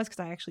how the night was because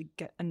I actually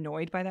get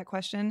annoyed by that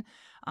question.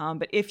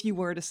 But if you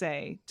were to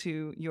say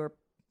to your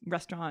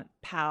restaurant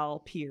pal,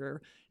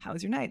 peer, how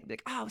was your night? They'd be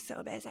like, oh,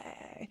 so busy.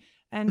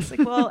 And it's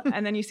like, well,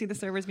 and then you see the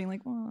servers being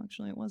like, well,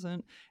 actually it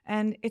wasn't.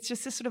 And it's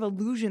just this sort of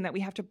illusion that we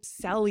have to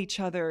sell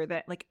each other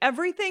that like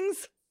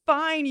everything's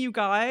fine, you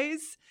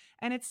guys.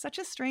 And it's such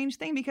a strange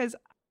thing because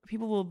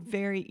people will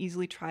very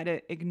easily try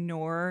to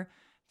ignore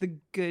the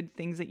good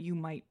things that you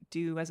might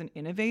do as an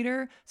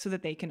innovator so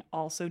that they can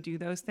also do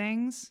those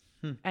things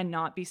and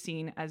not be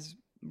seen as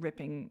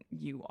ripping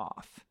you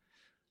off.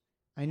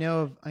 I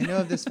know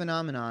of this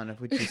phenomenon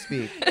of which you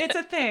speak. It's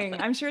a thing.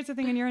 I'm sure it's a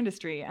thing in your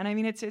industry. And I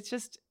mean, it's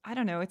just, I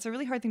don't know. It's a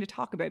really hard thing to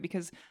talk about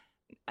because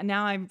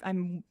now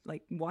I'm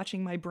like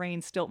watching my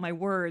brain stilt my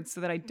words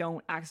so that I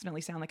don't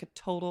accidentally sound like a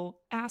total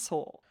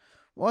asshole.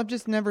 Well, I've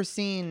just never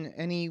seen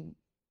any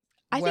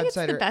I think it's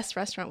website the or- best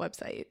restaurant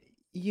website.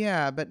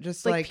 Yeah, but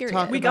just Like, like period.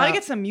 talk We about... got to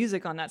get some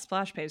music on that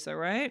splash page though,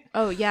 right?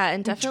 Oh yeah,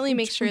 and definitely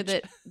make sure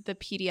that the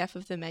PDF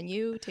of the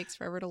menu takes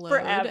forever to load.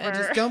 Forever. And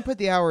Just don't put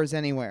the hours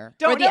anywhere.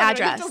 Don't the know, You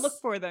address. have to look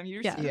for them.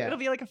 Yeah. It'll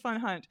be like a fun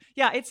hunt.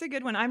 Yeah, it's a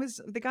good one.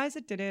 The guys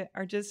that did it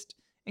are just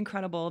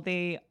incredible.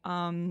 They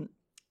John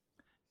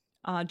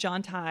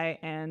Ty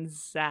and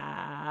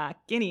Zach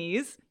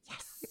Guinness.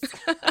 Yes,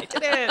 I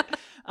did it.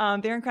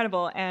 They're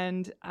incredible,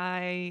 and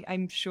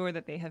I'm sure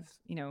that they have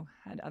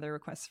had other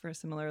requests for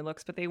similar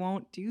looks, but they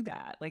won't do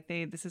that. Like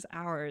this is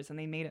ours, and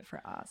they made it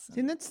for us. See,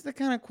 and that's the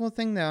kind of cool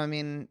thing, though. I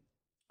mean,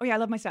 Oh yeah, I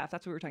love my staff.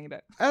 That's what we were talking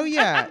about. oh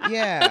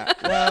yeah.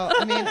 Well,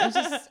 I mean,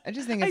 I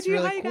just think I it's do.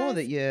 really Hi, cool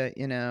guys. that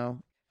you know,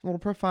 little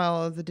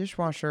profile of the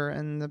dishwasher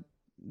and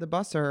the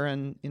busser,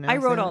 and I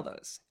wrote saying- all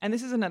those, and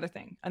this is another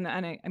thing, and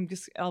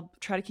I'll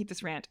try to keep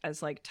this rant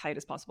as like tight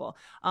as possible.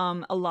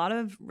 A lot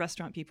of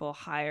restaurant people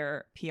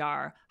hire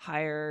PR,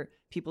 hire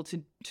people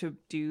to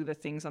do the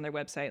things on their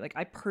website. Like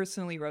I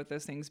personally wrote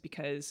those things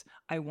because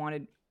I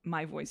wanted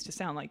my voice to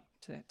sound like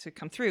to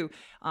come through.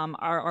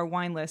 Our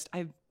wine list,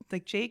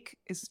 Jake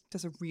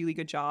does a really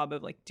good job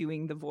of like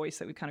doing the voice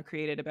that we kind of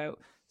created about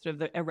sort of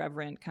the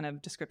irreverent kind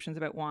of descriptions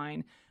about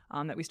wine.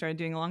 That we started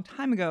doing a long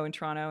time ago in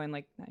Toronto, and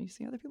like now you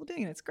see other people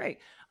doing it. It's great.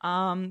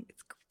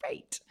 It's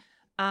great.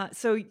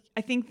 So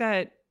I think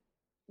that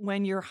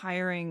when you're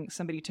hiring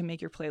somebody to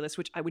make your playlist,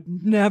 which I would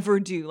never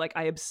do, like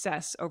I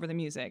obsess over the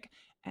music,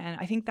 and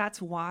I think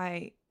that's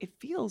why it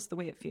feels the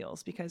way it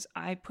feels, because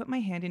I put my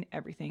hand in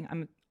everything.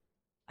 I'm,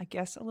 I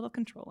guess, a little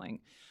controlling.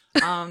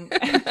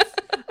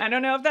 I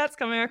don't know if that's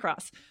coming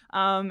across.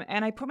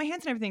 And I put my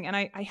hands in everything, and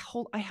I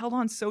held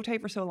on so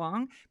tight for so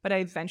long, but I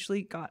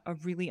eventually got a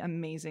really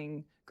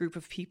amazing group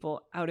of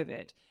people out of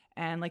it.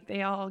 And like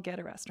they all get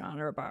a restaurant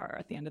or a bar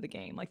at the end of the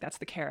game. Like that's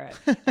the carrot.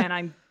 And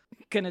I'm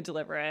going to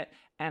deliver it.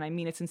 And I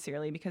mean it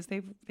sincerely, because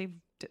they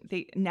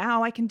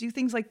now I can do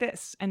things like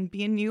this and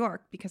be in New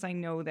York because I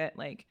know that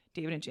like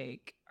David and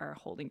Jake are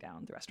holding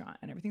down the restaurant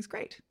and everything's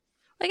great.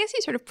 I guess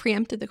you sort of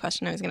preempted the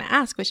question I was going to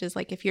ask, which is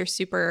like if you're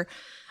super,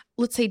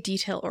 let's say,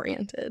 detail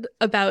oriented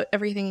about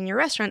everything in your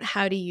restaurant,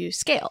 how do you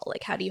scale?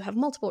 Like how do you have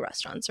multiple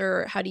restaurants,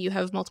 or how do you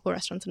have multiple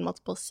restaurants in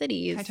multiple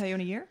cities? Can I tell you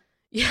in a year?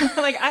 Yeah.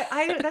 Like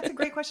I that's a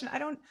great question. I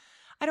don't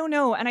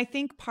know. And I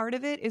think part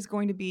of it is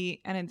going to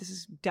be, and this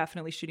is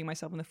definitely shooting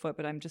myself in the foot,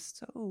 but I'm just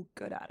so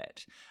good at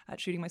it, at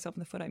shooting myself in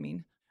the foot. I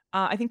mean,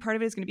 I think part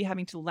of it is going to be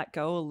having to let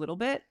go a little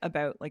bit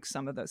about like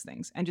some of those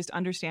things, and just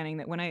understanding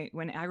that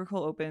when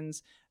Agricole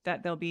opens,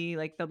 that there'll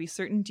be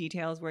certain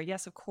details where,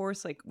 yes, of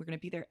course, like we're going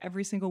to be there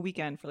every single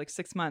weekend for like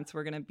 6 months.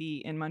 We're going to be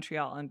in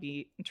Montreal and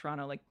be in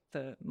Toronto like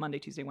the Monday,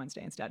 Tuesday,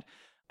 Wednesday instead.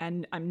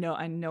 And I'm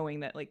knowing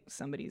that like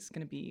somebody's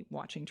going to be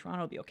watching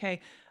Toronto will be okay.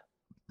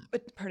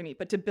 But pardon me,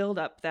 but to build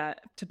up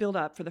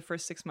for the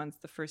first 6 months,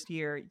 the first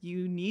year,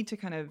 you need to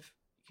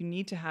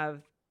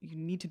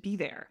be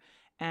there.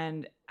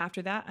 And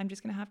after that, I'm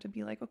just going to have to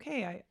be like,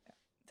 okay,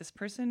 this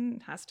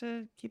person has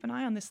to keep an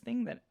eye on this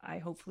thing that I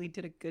hopefully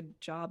did a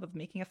good job of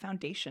making a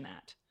foundation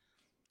at.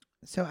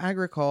 So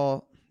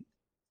Agricole,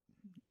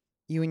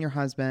 you and your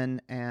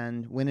husband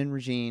and Win and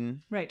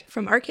Regine Right.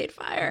 From Arcade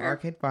Fire.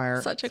 Arcade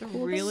Fire. Such a It's a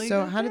cool really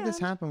So good how did this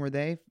band. happen? Were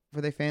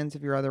they fans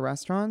of your other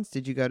restaurants?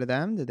 Did you go to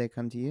them? Did they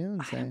come to you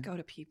and I say? don't go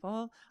to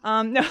people.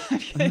 No,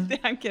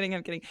 I'm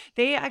kidding.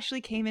 They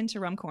actually came into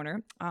Rum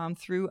Corner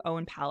through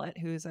Owen Pallett,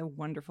 who's a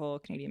wonderful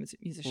Canadian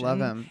musician. Love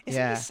him. Isn't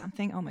Yeah. he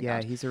something? Oh my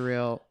Yeah, god. he's a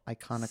real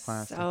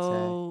iconoclast. I'd say.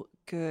 So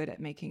good at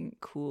making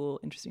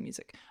cool, interesting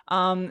music. So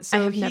I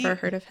have never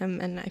heard of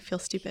him, and I feel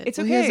stupid. It's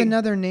Well, okay. he has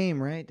another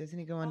name, right? Doesn't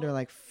he go under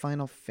like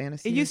Final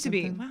Fantasy? It or used to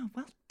be. something? Wow,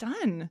 well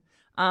done.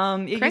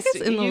 Craig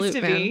is in the loop,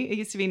 man. It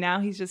used to be. Now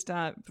he's just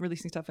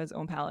releasing stuff as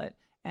Own Palette,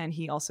 and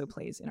he also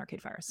plays in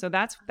Arcade Fire. So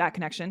that's that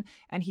connection.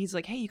 And he's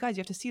like, "Hey, you guys,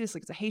 you have to see this.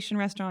 Like, it's a Haitian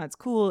restaurant. It's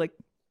cool. Like,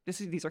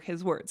 these are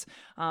his words,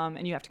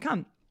 and you have to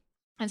come."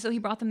 And so he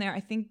brought them there. I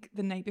think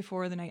the night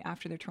before, the night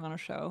after their Toronto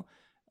show,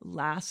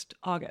 last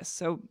August.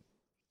 So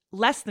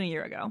less than a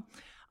year ago.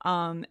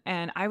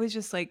 And I was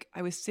just like,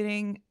 I was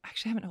sitting.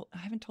 Actually, I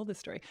haven't told this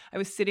story. I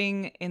was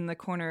sitting in the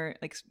corner,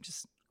 like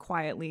just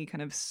quietly,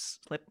 kind of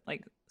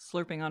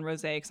slurping on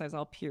rosé because I was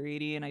all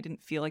periody and I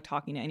didn't feel like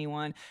talking to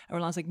anyone.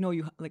 Everyone was like, "No,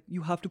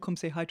 you have to come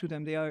say hi to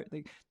them.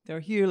 They're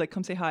here. Like,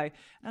 come say hi." And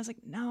I was like,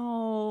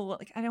 "No,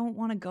 like I don't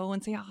want to go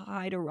and say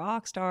hi to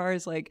rock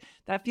stars. Like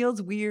that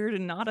feels weird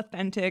and not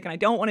authentic, and I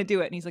don't want to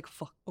do it." And he's like,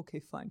 "Fuck, okay,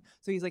 fine."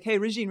 So he's like, "Hey,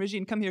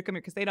 Regine, come here,"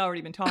 because they'd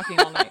already been talking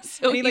all night.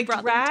 So and he he like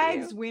brought them to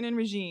drags you. Win and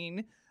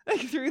Regine.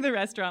 like through the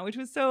restaurant, which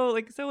was so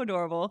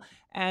adorable.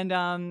 And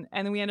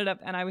then we ended up,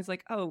 and I was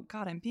like, oh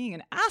God, I'm being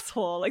an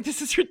asshole. Like,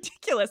 this is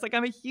ridiculous. Like,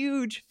 I'm a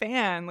huge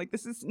fan. Like,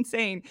 this is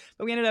insane.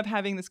 But we ended up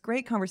having this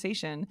great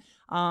conversation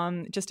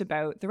just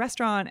about the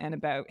restaurant and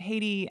about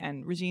Haiti,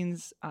 and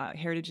Regine's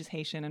heritage is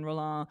Haitian, and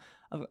Roland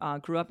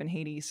grew up in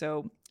Haiti.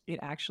 So it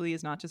actually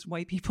is not just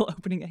white people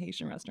opening a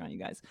Haitian restaurant, you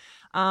guys.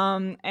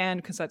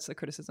 And because that's the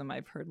criticism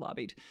I've heard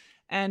lobbied.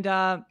 And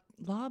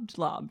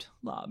lobbed,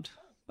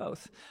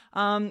 both.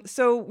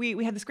 So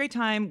we had this great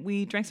time.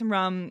 We drank some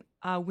rum.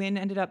 Wynn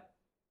ended up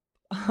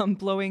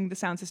blowing the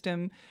sound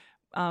system,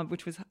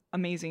 which was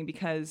amazing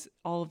because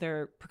all of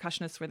their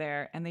percussionists were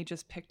there, and they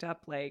just picked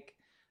up like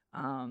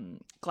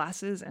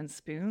glasses and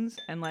spoons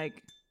and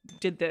like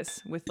did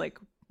this with like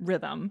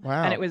rhythm.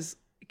 Wow. And it was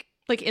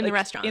Like in the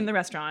restaurant. In the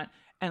restaurant.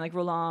 And like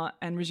Roland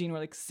and Regine were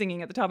like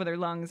singing at the top of their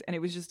lungs, and it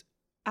was just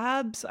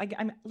I'm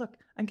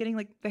getting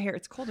like the hair.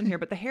 It's cold in here,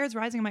 but the hair is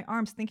rising in my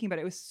arms thinking about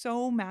it. It was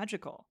so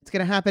magical. It's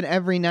gonna happen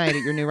every night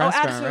at your new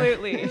restaurant.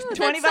 Absolutely. Right? That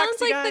 20 sounds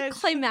bucks, like guys. the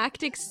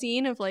climactic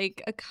scene of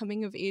like a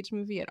coming of age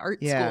movie at art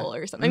Yeah. school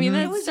or something. I mean, Mhm. It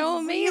that's was so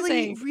amazing.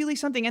 really, really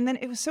something. And then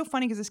it was so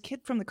funny because this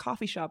kid from the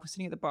coffee shop was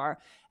sitting at the bar,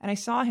 and I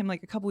saw him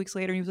like a couple weeks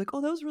later, and he was like, "Oh,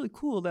 that was really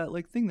cool. That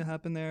like thing that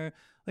happened there.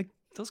 Like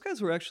those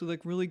guys were actually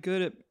like really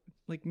good at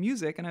like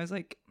music." And I was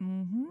like,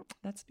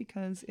 that's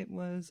because it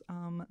was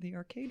the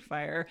Arcade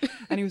Fire.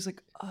 And he was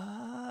like,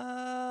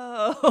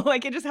 oh,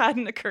 like it just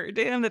hadn't occurred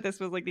to him that this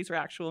was like these were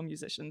actual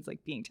musicians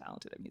like being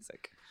talented at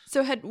music.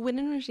 So had Wynn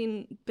and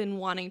Regine been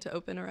wanting to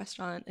open a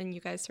restaurant, and you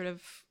guys sort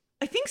of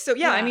I think so.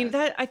 Yeah. I Yeah. mean,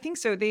 I think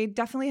so. They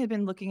definitely had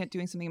been looking at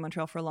doing something in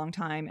Montreal for a long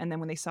time. And then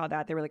when they saw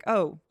that, they were like,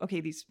 oh,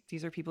 okay, these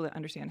are people that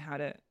understand how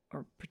to,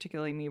 or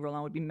particularly me,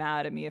 Roland would be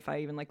mad at me if I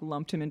even like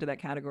lumped him into that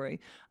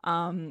category.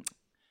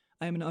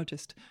 I am an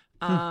artist.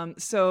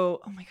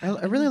 So, oh my God.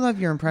 I really love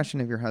your impression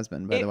of your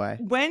husband, by the way.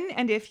 When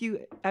and if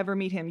you ever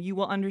meet him, you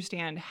will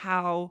understand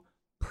how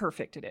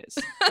perfect it is.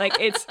 Like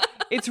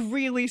it's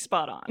really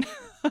spot on.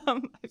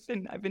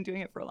 I've been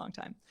doing it for a long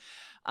time.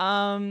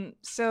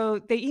 So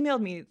they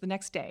emailed me the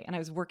next day, and I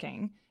was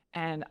working,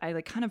 and I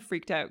like kind of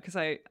freaked out because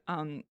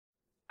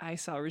I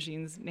saw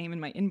Regine's name in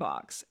my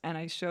inbox, and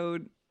I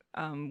showed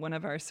one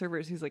of our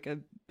servers who's like a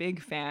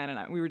big fan,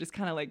 and we were just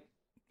kind of like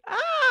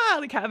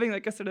like having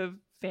like a sort of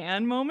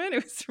fan moment.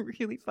 It was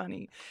really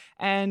funny.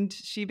 And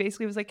she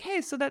basically was like,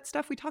 hey, so that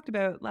stuff we talked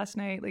about last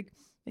night, like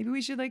maybe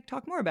we should like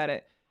talk more about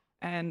it.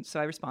 And so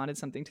I responded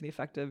something to the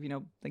effect of,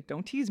 like,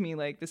 don't tease me.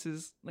 Like, this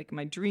is like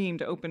my dream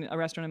to open a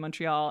restaurant in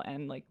Montreal,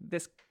 and like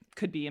this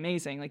could be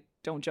amazing. Like,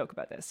 don't joke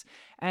about this.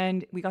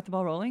 And we got the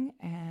ball rolling,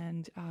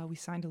 and we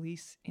signed a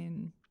lease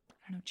in,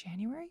 I don't know,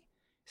 January.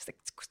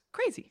 It's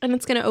crazy. and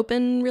it's going to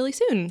open really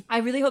soon. I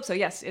really hope so.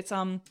 Yes, it's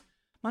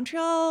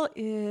Montreal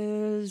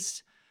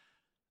is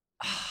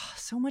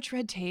so much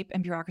red tape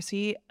and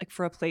bureaucracy, like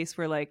for a place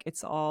where like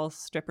it's all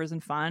strippers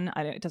and fun.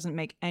 It doesn't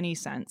make any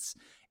sense.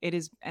 It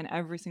is, and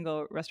every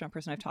single restaurant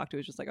person I've talked to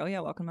is just like, oh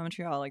yeah, welcome to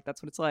Montreal. Like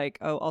that's what it's like.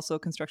 Oh, also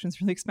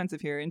construction's really expensive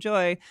here.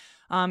 Enjoy.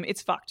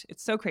 It's fucked.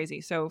 It's so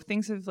crazy. So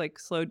things have like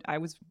slowed. I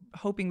was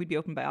hoping we'd be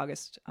open by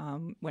August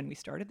when we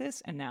started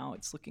this, and now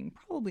it's looking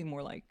probably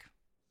more like,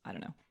 I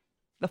don't know,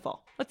 the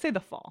fall. Let's say the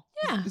fall.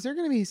 Yeah. Is there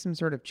going to be some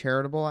sort of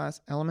charitable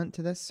element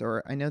to this?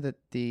 Or I know that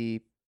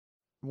the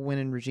Wynn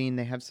and Regine,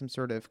 they have some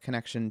sort of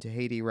connection to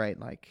Haiti, right?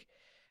 Like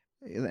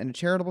in a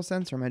charitable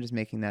sense, or am I just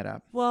making that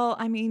up? Well,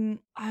 I mean,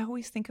 I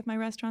always think of my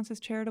restaurants as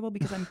charitable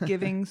because I'm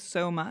giving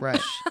so much.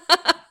 Right.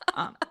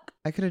 Um,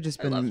 I could have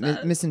just I love been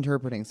that.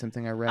 misinterpreting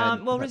something I read.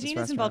 well, about this Regine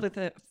is involved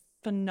restaurant. with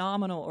a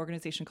phenomenal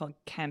organization called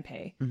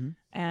Campe. Mhm.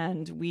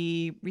 And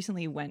we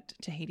recently went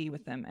to Haiti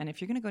with them. And if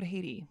you're going to go to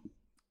Haiti,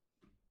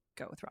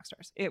 go with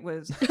Rockstars. It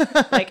was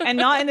like, and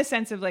not in the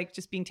sense of like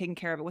just being taken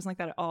care of. It wasn't like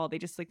that at all. They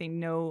just like, they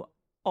know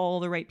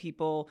all the right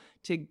people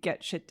to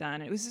get shit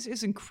done. It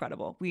was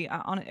incredible.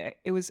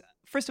 It was,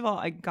 first of all,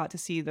 I got to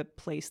see the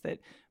place that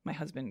my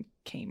husband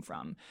came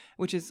from,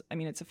 which is, I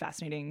mean, it's a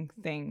fascinating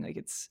thing. Like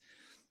it's,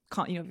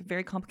 a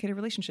very complicated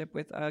relationship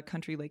with a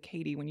country like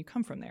Haiti when you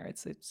come from there.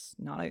 It's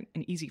not an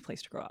easy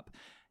place to grow up.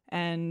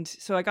 And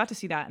so I got to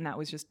see that, and that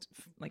was just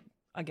like,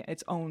 again,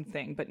 its own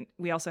thing. But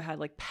we also had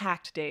like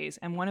packed days,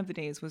 and one of the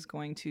days was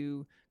going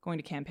to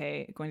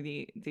Campe, going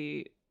to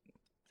the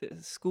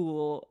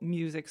school,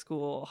 music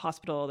school,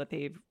 hospital that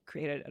they've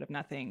created out of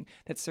nothing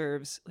that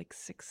serves like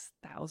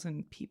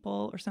 6,000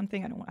 people or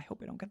something. I hope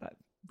I don't got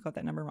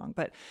that number wrong,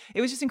 but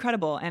it was just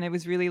incredible. And it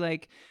was really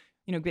like,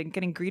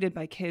 getting greeted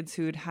by kids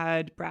who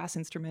had brass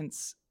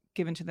instruments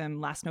given to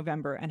them last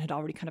November and had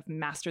already kind of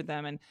mastered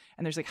them. And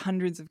there's like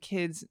hundreds of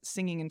kids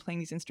singing and playing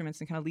these instruments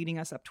and kind of leading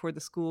us up toward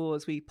the school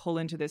as we pull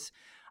into this.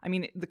 I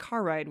mean, the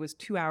car ride was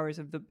 2 hours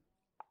it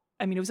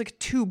was like a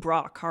 2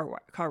 bra car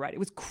ride. It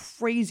was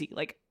crazy.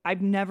 Like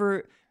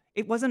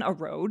it wasn't a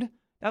road.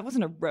 That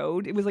wasn't a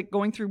road. It was like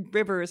going through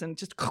rivers and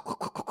just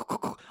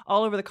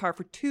all over the car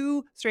for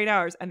 2 straight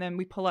hours. And then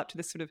we pull up to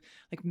this sort of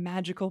like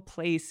magical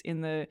place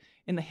in the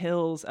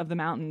hills of the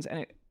mountains.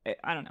 And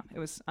I don't know. It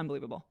was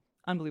unbelievable.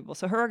 Unbelievable.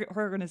 So her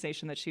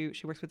organization that she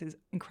works with is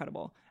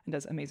incredible and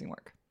does amazing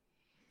work.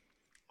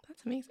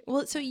 That's amazing.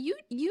 Well, so you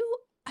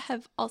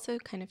have also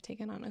kind of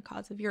taken on a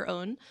cause of your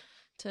own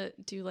to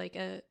do like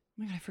a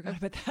Oh my God, I forgot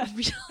about that.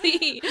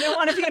 really I don't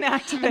want to be an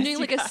activist. I'm doing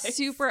like you a guys.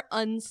 super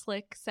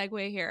unslick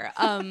segue here.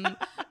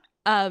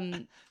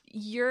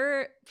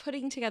 You're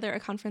putting together a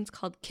conference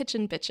called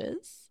Kitchen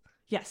Bitches,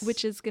 Yes.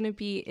 which is going to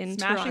be in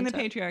Smashing Toronto. the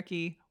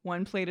patriarchy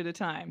one plate at a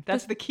time.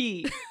 That's the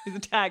key, is the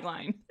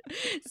tagline.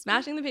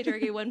 Smashing the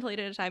patriarchy one plate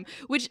at a time,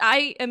 which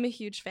I am a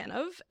huge fan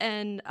of,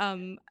 and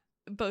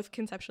both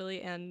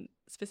conceptually and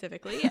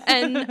specifically.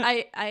 And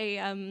I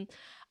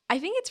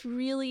think it's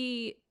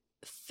really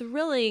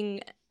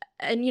thrilling.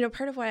 And, you know,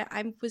 part of why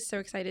I was so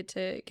excited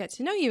to get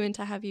to know you and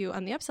to have you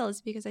on the Upsell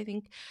is because I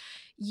think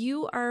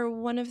you are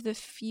one of the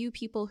few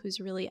people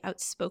who's really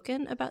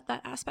outspoken about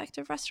that aspect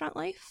of restaurant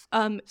life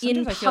in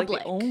Sometimes I feel public.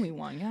 like the only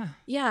one, yeah.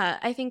 Yeah,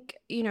 I think,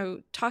 you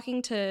know,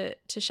 talking to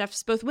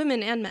chefs, both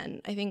women and men,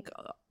 I think,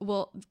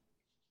 well,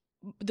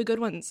 the good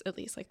ones, at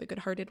least, like the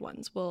good-hearted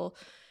ones, will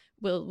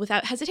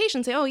without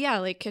hesitation say, oh yeah,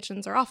 like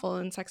kitchens are awful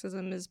and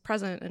sexism is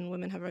present and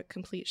women have a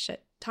complete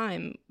shit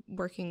time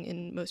working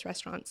in most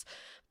restaurants.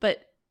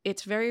 But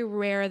it's very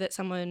rare that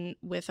someone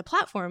with a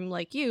platform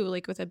like you,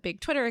 like with a big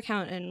Twitter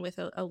account and with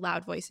a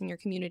loud voice in your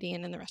community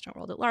and in the restaurant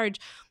world at large,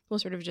 will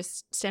sort of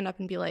just stand up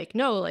and be like,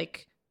 no,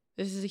 like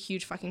this is a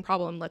huge fucking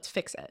problem. Let's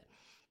fix it.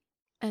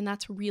 And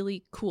that's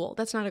really cool.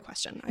 That's not a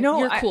question. No,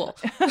 you're cool.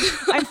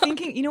 I'm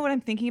thinking, you know what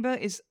I'm thinking about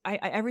is I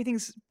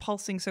everything's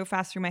pulsing so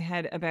fast through my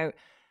head about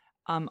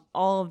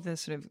all of the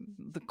sort of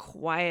the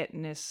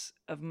quietness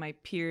of my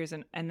peers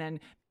and then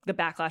the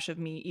backlash of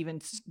me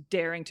even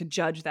daring to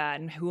judge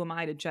that, and who am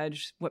I to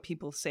judge what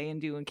people say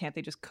and do, and can't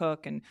they just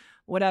cook and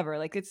whatever.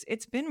 Like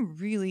it's been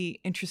really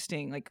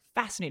interesting, like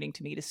fascinating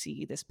to me to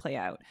see this play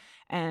out.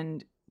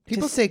 And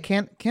People say,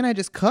 "Can't I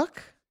just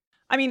cook?"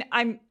 I mean,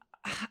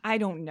 I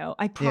don't know.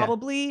 I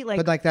probably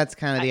but like that's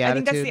kind of the I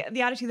attitude. think that's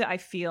the attitude that I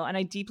feel, and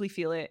I deeply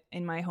feel it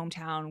in my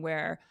hometown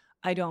where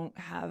I don't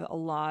have a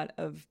lot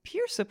of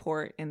peer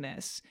support in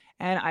this.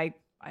 And I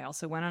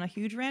also went on a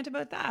huge rant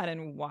about that,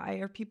 and why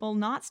are people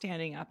not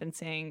standing up and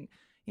saying,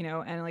 you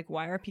know, and like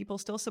why are people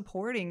still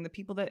supporting the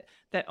people that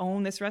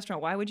own this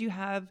restaurant? Why would you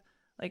have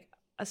like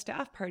a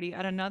staff party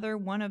at another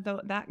one of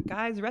that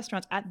guy's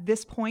restaurants at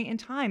this point in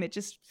time? It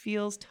just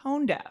feels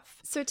tone deaf.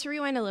 So to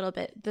rewind a little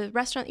bit, the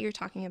restaurant that you're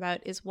talking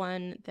about is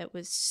one that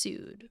was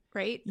sued,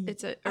 right?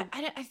 It's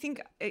I think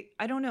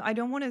I don't know. I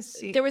don't want to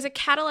see. There was a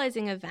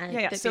catalyzing event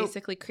that so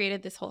basically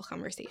created this whole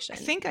conversation. I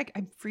think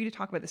I'm free to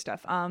talk about this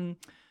stuff.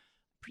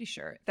 Pretty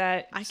sure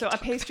that a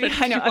pastry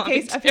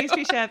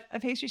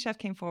chef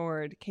came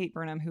forward, Kate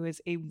Burnham, who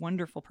is a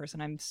wonderful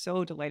person. I'm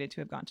so delighted to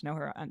have gotten to know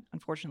her.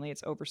 Unfortunately,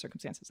 it's over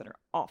circumstances that are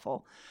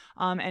awful.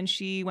 And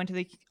she went to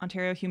the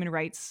Ontario Human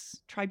Rights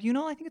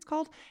Tribunal, I think it's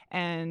called,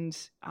 and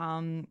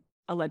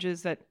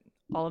alleges that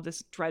all of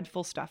this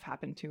dreadful stuff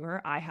happened to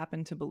her. I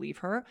happen to believe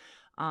her.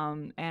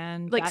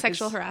 And like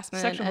sexual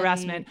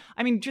harassment.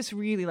 I mean, just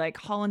really like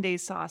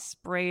hollandaise sauce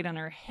sprayed on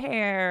her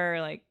hair,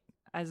 like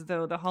as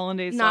though the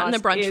hollandaise not sauce in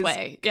a brunch is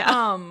way.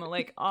 Yeah.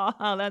 Like,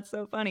 oh, that's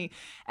so funny.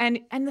 And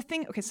the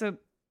thing, okay, so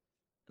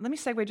let me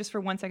segue just for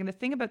 1 second. The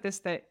thing about this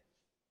that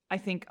I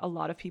think a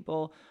lot of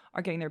people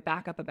are getting their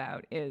back up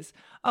about is,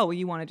 oh, well,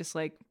 you want to just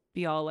like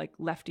be all like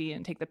lefty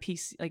and take the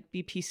PC, like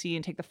be PC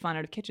and take the fun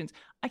out of kitchens.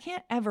 I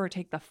can't ever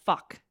take the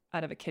fuck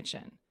out of a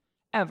kitchen,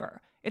 ever.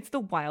 It's the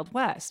Wild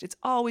West. It's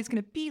always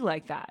going to be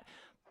like that.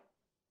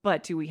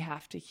 But do we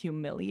have to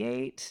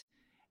humiliate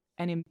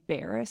and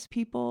embarrass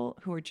people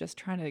who are just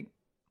trying to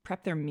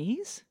prep their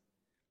meals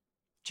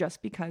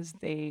just because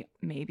they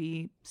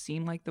maybe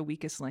seem like the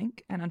weakest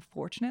link? And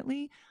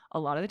unfortunately,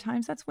 a lot of the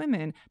times that's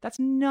women. That's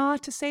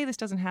not to say this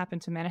doesn't happen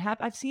to men.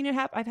 I've seen it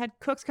happen. I've had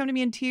cooks come to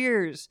me in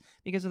tears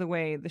because of the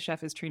way the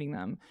chef is treating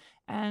them.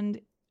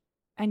 And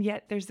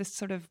yet there's this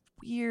sort of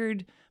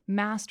weird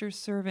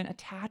master-servant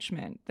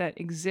attachment that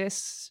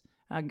exists.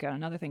 Again,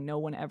 another thing no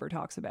one ever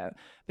talks about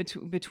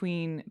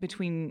between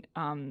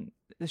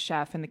the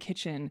chef and the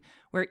kitchen,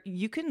 where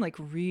you can like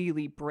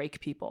really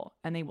break people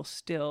and they will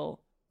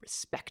still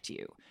respect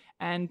you.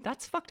 And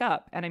that's fucked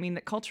up. And I mean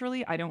that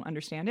culturally, I don't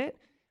understand it.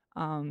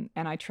 And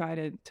I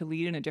try to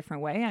lead in a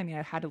different way. I mean,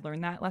 I had to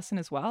learn that lesson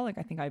as well. Like,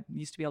 I think I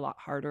used to be a lot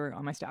harder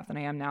on my staff than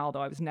I am now,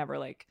 although I was never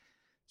like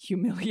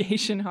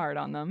humiliation hard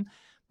on them.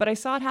 But I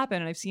saw it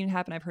happen and I've seen it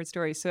happen. I've heard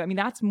stories. So, I mean,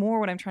 that's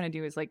more what I'm trying to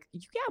do is like,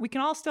 yeah, we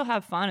can all still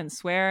have fun and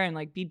swear and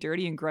like be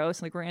dirty and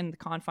gross. Like, we're in the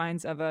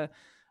confines of a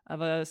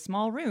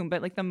small room.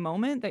 But like the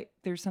moment that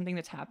there's something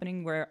that's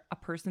happening where a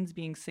person's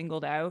being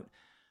singled out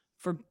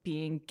for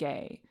being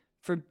gay,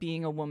 for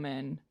being a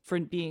woman, for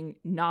being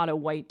not a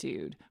white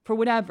dude, for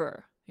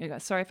whatever,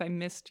 sorry if I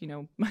missed,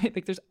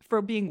 like there's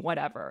for being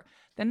whatever,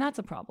 then that's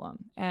a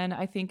problem. And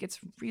I think it's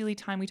really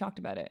time we talked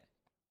about it.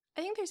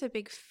 I think there's a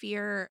big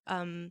fear.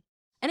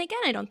 And again,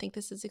 I don't think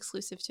this is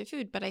exclusive to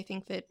food, but I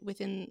think that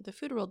within the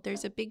food world,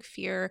 there's a big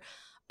fear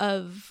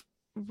of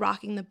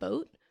rocking the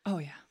boat. Oh,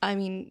 yeah. I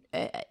mean,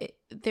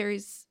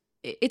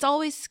 it's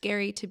always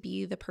scary to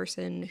be the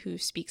person who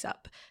speaks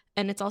up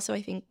And it's also,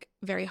 I think,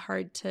 very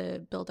hard to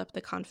build up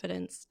the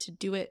confidence to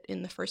do it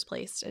in the first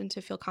place and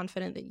to feel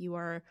confident that you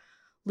are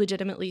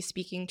legitimately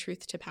speaking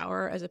truth to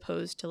power as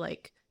opposed to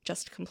like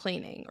just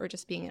complaining or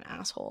just being an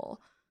asshole.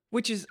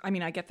 Which is, I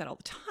mean, I get that all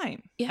the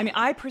time. Yeah. I mean,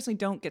 I personally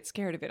don't get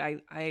scared of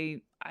it.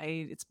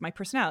 It's my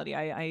personality.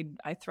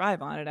 I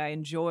thrive on it. I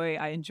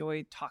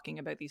enjoy talking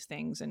about these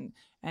things, and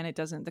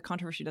the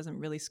controversy doesn't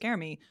really scare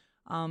me.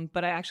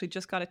 But I actually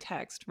just got a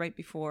text right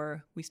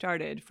before we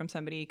started from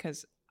somebody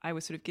because I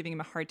was sort of giving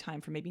him a hard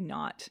time for maybe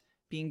not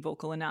being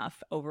vocal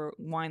enough over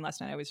wine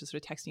last night. I was just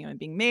sort of texting him and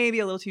being maybe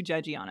a little too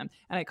judgy on him.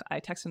 And I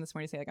texted him this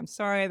morning to say, like, I'm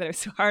sorry that I was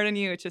so hard on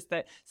you. It's just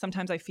that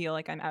sometimes I feel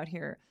like I'm out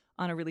here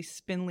on a really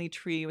spindly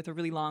tree with a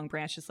really long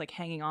branch just like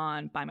hanging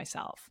on by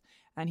myself.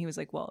 And he was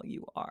like, well,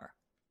 you are.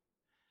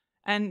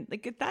 And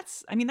like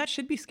that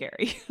should be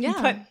scary.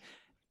 Yeah.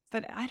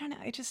 but I don't know.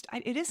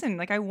 It isn't.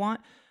 Like I want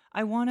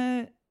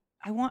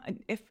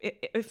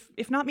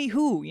if not me,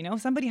 who,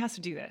 somebody has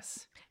to do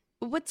this.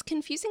 What's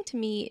confusing to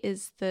me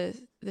is the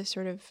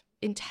sort of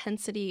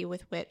intensity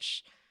with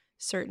which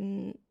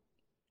certain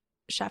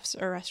chefs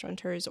or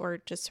restaurateurs or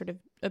just sort of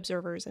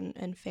observers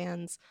and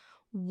fans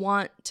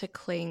want to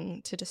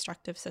cling to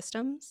destructive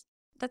systems.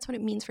 That's what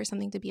it means for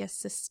something to be a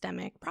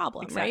systemic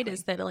problem, Exactly. right?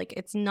 Is that like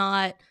it's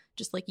not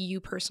just like you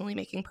personally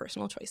making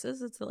personal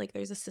choices. It's that, like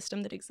there's a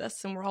system that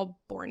exists and we're all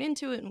born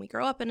into it and we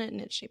grow up in it and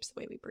it shapes the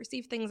way we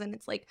perceive things, and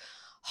it's like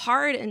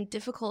hard and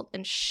difficult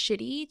and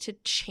shitty to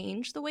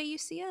change the way you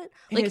see it.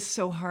 Like, it is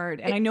so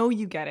hard, and I know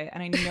you get it,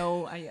 and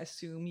I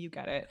assume you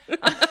get it.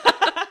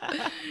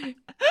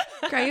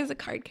 Greg is a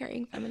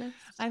card-carrying feminist.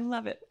 I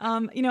love it.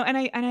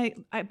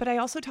 But I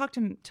also talked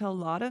to a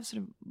lot of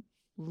sort of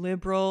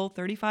liberal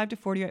 35 to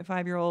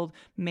 45-year-old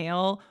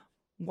male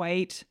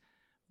white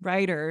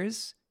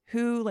writers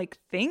who like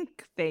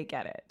think they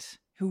get it,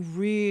 who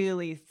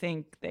really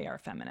think they are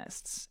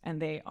feminists,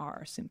 and they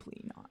are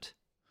simply not.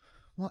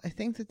 Well, I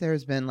think that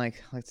there's been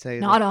like, let's say,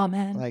 Not all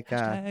men. like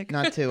Hashtag.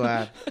 not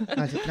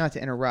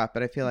to interrupt,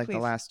 but I feel like Please. the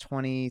last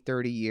 20,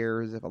 30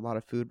 years of a lot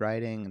of food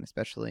writing, and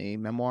especially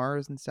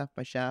memoirs and stuff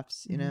by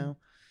chefs, kind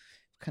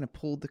of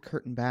pulled the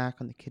curtain back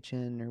on the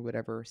kitchen or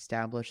whatever,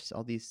 established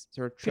all these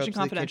sort of tropes Kitchen of the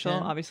Confidential,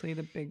 kitchen. obviously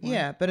the big one.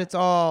 Yeah, but it's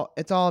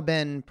all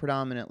been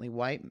predominantly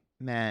white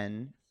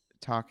men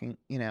talking,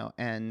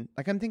 and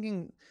like I'm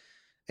thinking,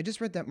 I just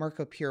read that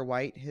Marco Pierre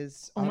White,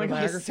 his Oh my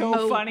god, autobiography. it's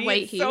so funny.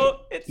 White It's Heat. so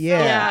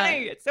Yeah. funny.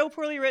 It's so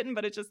poorly written,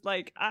 but it's just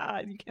like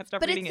you can't stop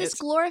But reading it's this it.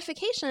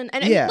 glorification,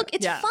 and I Yeah. mean, look,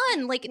 it's Yeah.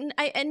 fun. Like,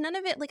 and none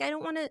of it. Like, I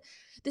don't want to.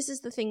 This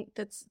is the thing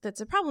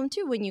that's a problem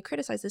too when you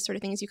criticize this sort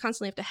of thing. Is you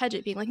constantly have to hedge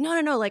it, being like,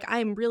 no. Like,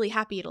 I'm really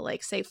happy to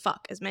like say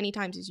fuck as many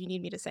times as you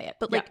need me to say it.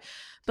 But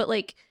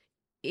like,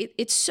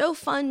 it's so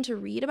fun to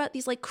read about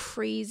these like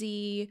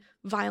crazy,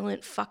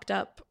 violent, fucked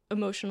up,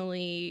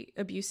 emotionally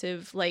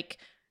abusive, like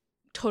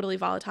totally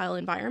volatile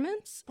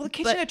environments. Well, the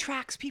kitchen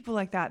attracts people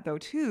like that though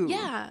too.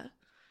 Yeah.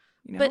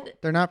 You know? But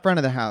They're not front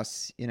of the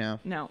house, no.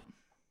 well,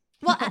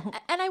 No.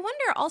 and I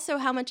wonder also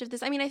how much of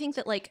this, I mean, I think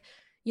that like,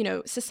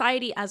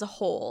 society as a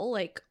whole,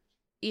 like,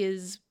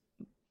 is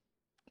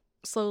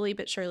slowly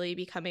but surely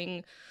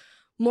becoming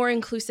more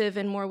inclusive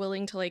and more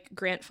willing to like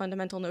grant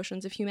fundamental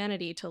notions of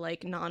humanity to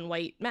like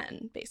non-white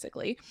men,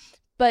 basically.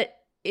 But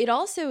it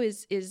also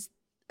is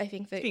I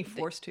think that It's being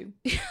forced to.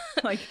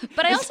 Like,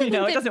 But I also think it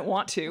that- doesn't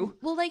want to.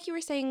 well, like you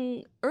were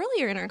saying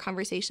earlier in our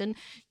conversation,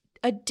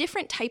 a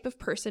different type of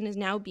person is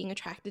now being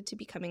attracted to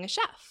becoming a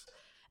chef.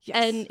 Yes.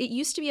 And it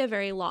used to be a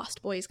very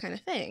Lost Boys kind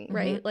of thing,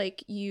 right?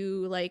 Like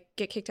you like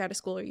get kicked out of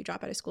school or you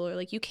drop out of school, or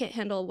like you can't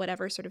handle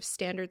whatever sort of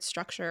standard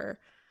structure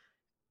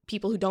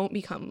people who don't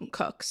become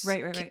cooks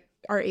Right.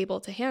 are able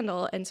to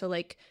handle. And so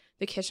like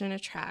the kitchen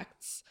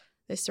attracts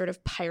this sort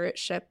of pirate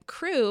ship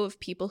crew of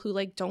people who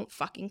like don't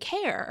fucking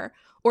care,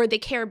 or they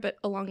care but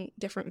along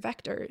different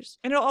vectors.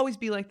 And it'll always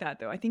be like that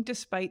though. I think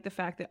despite the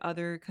fact that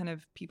other kind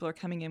of people are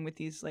coming in with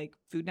these like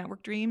Food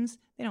Network dreams,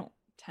 they don't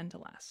tend to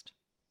last.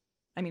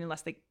 I mean,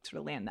 unless they sort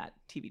of land that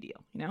TV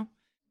deal,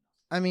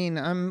 I mean,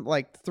 I'm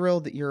like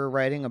thrilled that you're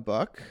writing a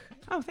book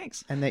Oh,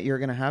 thanks. and that you're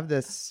going to have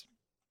this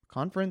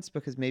conference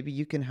because maybe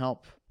you can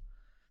help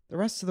the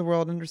rest of the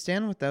world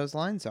understand what those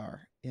lines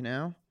are,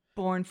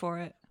 Born for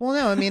it. Well,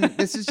 no, I mean,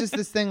 this is just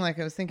this thing, like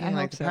I was thinking, I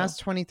like hope the so. past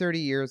 20, 30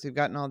 years, we've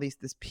gotten all this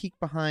peek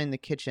behind the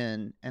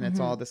kitchen, and it's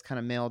Mhm. all this kind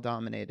of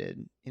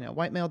male-dominated,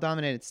 white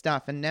male-dominated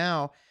stuff. And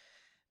now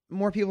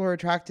more people are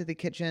attracted to the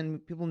kitchen.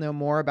 People know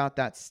more about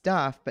that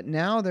stuff. But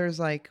now there's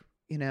like,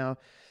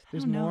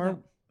 there's don't know, more.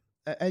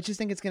 I just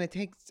think it's going to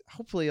take,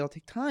 hopefully it'll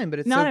take time, but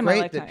it's Not so in my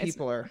great lifetime. that It's-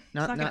 people are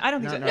not not, gonna- I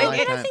don't think not so. in our And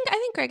And I lifetime.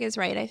 think Greg is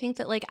right. I think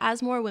that like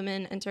as more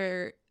women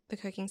enter the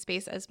cooking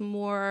space, as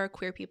more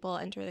queer people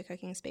enter the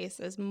cooking space,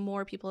 as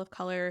more people of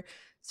color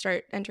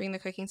start entering the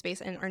cooking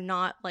space and are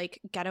not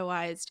like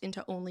ghettoized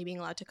into only being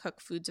allowed to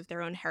cook foods of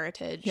their own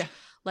heritage, Yeah.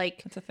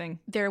 like That's a thing.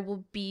 there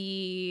will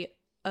be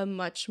a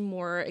much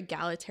more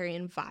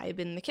egalitarian vibe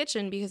in the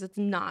kitchen, because it's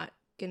not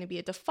going to be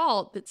a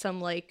default that some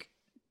like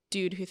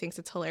dude who thinks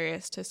it's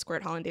hilarious to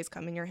squirt hollandaise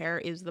cum in your hair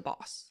is the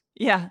boss.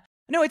 Yeah.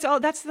 No,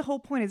 that's the whole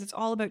point, is it's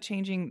all about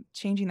changing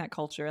that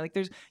culture. Like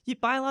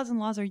bylaws and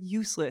laws are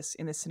useless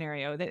in this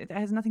scenario. That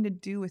has nothing to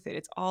do with it.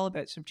 It's all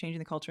about sort of changing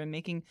the culture and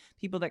making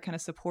people that kind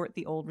of support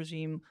the old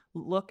regime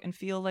look and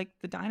feel like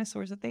the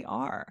dinosaurs that they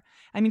are.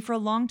 I mean, for a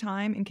long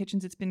time in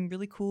kitchens, it's been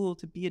really cool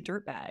to be a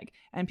dirtbag,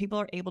 and people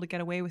are able to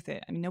get away with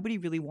it. I mean, nobody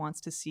really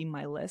wants to see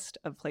my list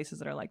of places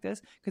that are like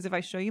this, because if I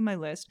show you my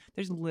list,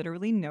 there's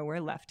literally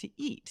nowhere left to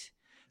eat.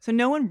 So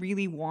no one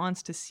really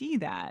wants to see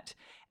that.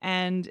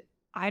 And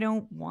I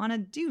don't want to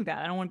do that.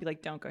 I don't want to be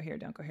like, don't go here.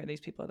 These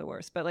people are the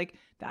worst. But like,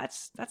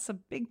 that's a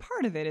big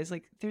part of it, is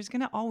like, there's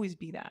going to always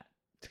be that.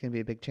 It's going to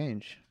be a big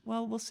change.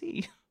 Well, we'll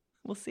see.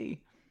 We'll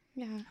see.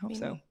 Yeah. I hope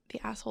so.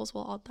 The assholes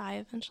will all die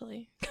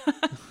eventually.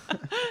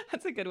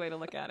 That's a good way to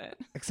look at it.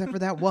 Except for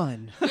that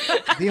one,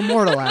 the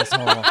immortal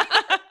asshole.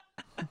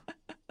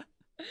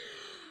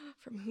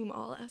 From whom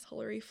all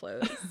assholery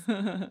flows.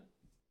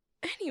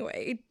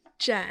 Anyway,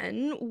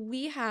 Jen,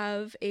 we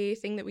have a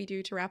thing that we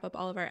do to wrap up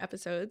all of our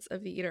episodes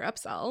of the Eat or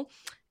Upsell.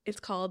 It's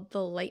called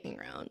the lightning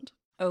round.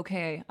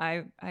 Okay,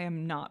 I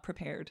am not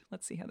prepared.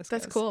 Let's see how this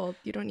goes. That's cool.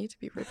 You don't need to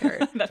be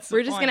prepared.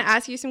 We're just going to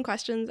ask you some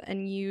questions,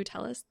 and you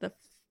tell us the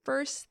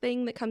first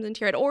thing that comes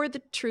into your head, or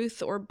the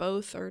truth, or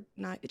both, or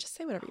not. Just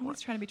say whatever you want.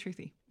 Let's try to be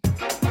truthy.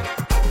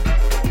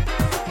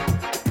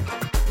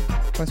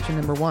 Question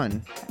number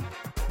 1.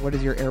 What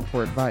is your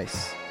airport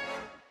vice?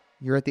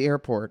 You're at the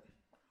airport.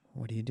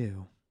 What do you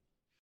do?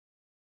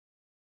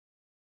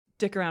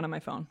 Dick around on my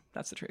phone.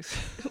 That's the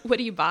truth. What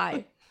do you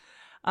buy?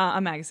 A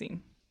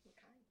magazine.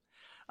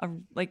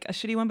 Like a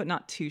shitty one, but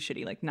not too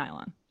shitty. Like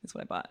Nylon is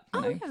what I bought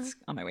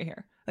on my way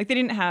here. Like they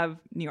didn't have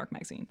New York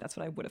Magazine. That's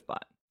what I would have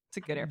bought. It's a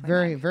good airplane.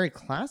 Very, bag. very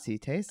classy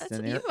taste That's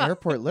in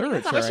airport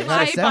literature. That's I how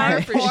much gotta I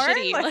buy say. for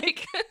shitty.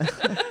 Like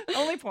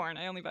Only porn.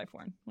 I only buy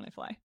porn when I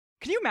fly.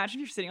 Can you imagine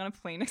if you're sitting on a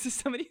plane next to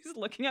somebody who's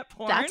looking at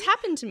porn? That's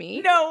happened to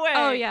me. No way.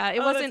 Oh yeah, it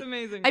wasn't. That's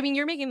amazing. I mean,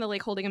 you're making the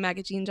like holding a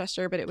magazine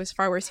gesture, but it was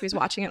far worse. He was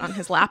watching it on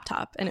his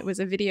laptop, and it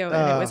was a video,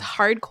 and it was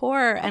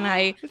hardcore.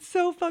 And it's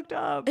so fucked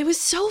up. It was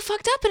so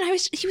fucked up, and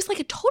he was like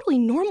a totally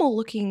normal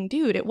looking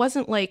dude. It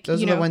wasn't like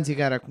those are the ones you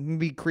gotta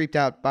be creeped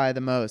out by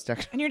the most.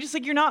 And you're just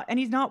like, you're not, and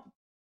he's not.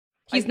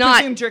 He's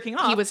not jerking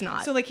off. He was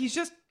not. So like he's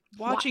just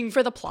watching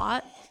for the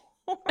plot.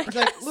 It's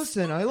like,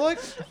 listen,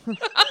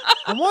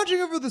 I'm watching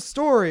it for the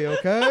story,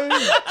 okay?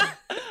 I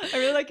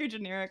really like your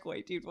generic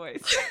white dude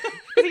voice.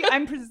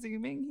 I'm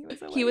presuming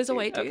he was a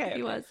white dude. Okay.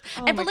 He was.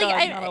 Oh and, my but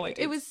like, God, not a white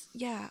dude. It was,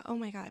 yeah. Oh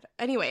my God.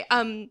 Anyway,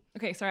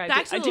 okay, sorry.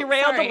 I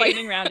derailed the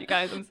lightning round, you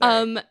guys. I'm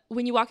sorry.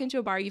 When you walk into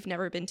a bar you've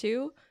never been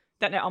to,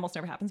 that almost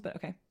never happens, but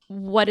okay.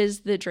 What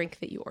is the drink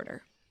that you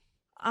order?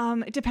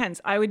 It depends.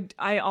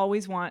 I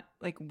always want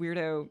like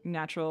weirdo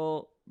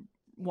natural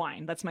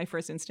wine. That's my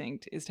first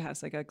instinct, is to have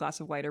like a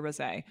glass of white or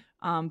rosé.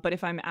 But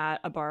if I'm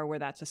at a bar where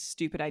that's a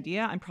stupid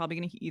idea, I'm probably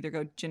going to either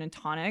go gin and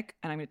tonic,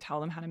 and I'm going to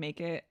tell them how to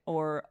make it,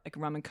 or like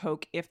rum and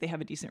coke if they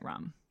have a decent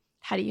rum.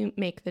 How do you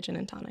make the gin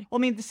and tonic? Well,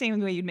 I mean, the same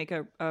way you'd make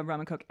a rum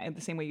and coke, the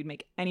same way you'd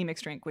make any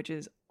mixed drink, which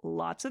is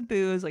lots of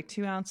booze, like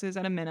 2 ounces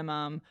at a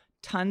minimum,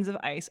 tons of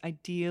ice,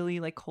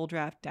 ideally like cold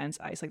draft dense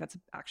ice. Like that's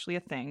actually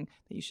a thing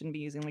that you shouldn't be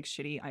using, like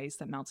shitty ice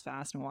that melts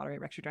fast and water it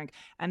wrecks your drink.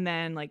 And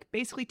then like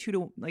basically 2 to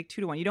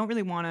 1. You don't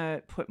really want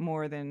to put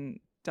more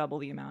than double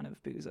the amount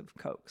of booze of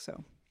Coke.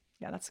 So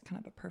yeah, that's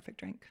kind of a perfect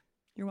drink.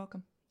 You're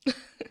welcome.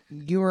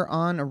 You were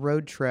on a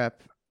road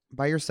trip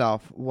by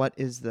yourself. What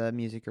is the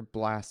music you're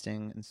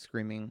blasting and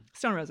screaming?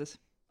 Stone Roses.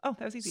 Oh,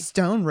 that was easy.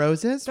 Stone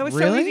Roses? That was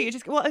really? so easy.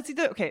 It's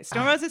either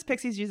Stone Roses,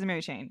 Pixies, Jesus and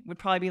Mary Chain would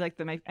probably be like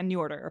a New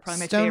Order, or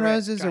probably my Stone favorite.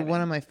 Roses are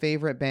one of my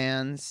favorite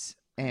bands,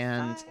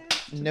 and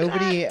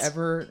nobody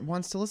ever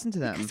wants to listen to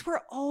them. Because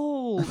we're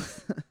old.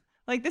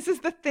 Like this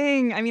is the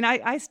thing. I mean,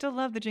 I still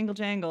love the jingle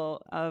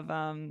jangle of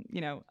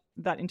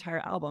that entire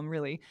album,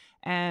 really.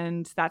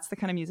 And that's the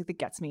kind of music that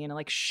gets me, and it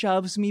like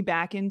shoves me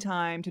back in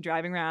time to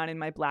driving around in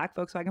my black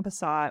Volkswagen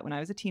Passat when I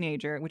was a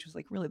teenager, which was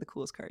like really the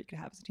coolest car you could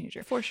have as a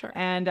teenager. For sure.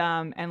 And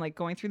like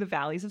going through the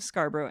valleys of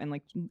Scarborough and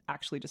like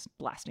actually just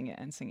blasting it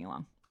and singing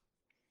along.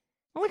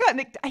 Oh my God,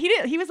 Nick,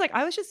 he was like,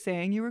 I was just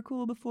saying you were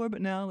cool before,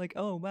 but now like,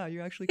 oh wow,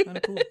 you're actually kind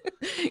of cool.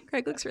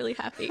 Craig looks really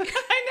happy.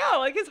 I know,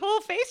 like his whole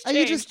face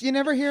changed. You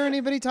never hear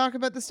anybody talk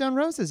about the Stone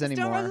Roses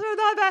anymore. Stone Roses are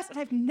the best, and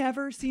I've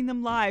never seen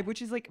them live,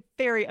 which is like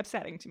very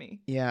upsetting to me.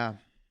 Yeah.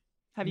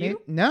 Have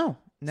you? No.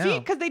 See,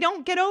 because they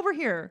don't get over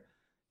here.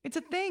 It's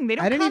a thing. They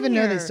don't. I didn't even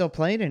know they here. still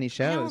played any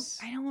shows.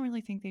 I don't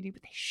really think they do,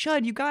 but they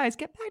should. You guys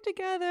get back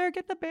together.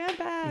 Get the band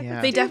back.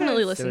 Yeah. They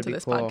definitely That listen would to be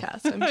this cool.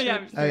 podcast. I'm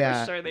sure.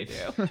 I'm sure they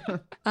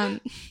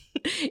do.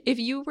 If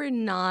you were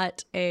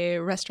not a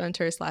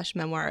restaurateur /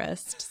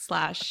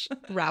 memoirist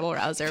 / rabble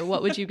rouser,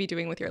 what would you be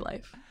doing with your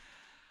life?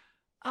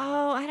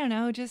 Oh, I don't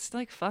know. Just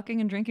like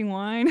fucking and drinking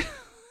wine.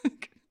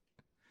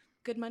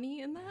 Good money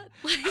in that?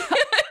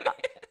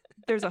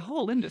 There's a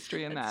whole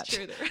industry in That's that.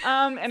 true there.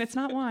 And it's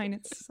not wine,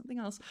 it's something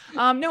else.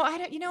 No,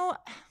 I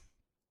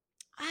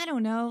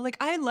don't know. Like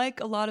I like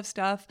a lot of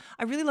stuff.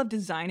 I really love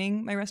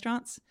designing my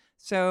restaurants.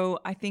 So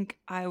I think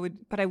I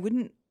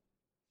wouldn't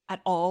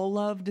at all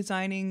love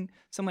designing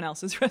someone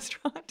else's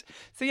restaurant.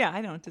 So yeah,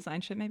 I don't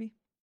design shit maybe.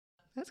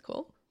 That's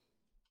cool.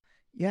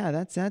 Yeah,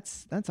 that's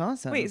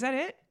awesome. Wait, is that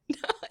it? No,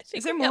 I think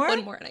Is there we have more?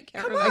 one more, and I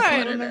can't Come remember. on. I what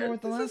can't it remember is.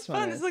 what the This last is fun.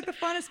 one This is. is like the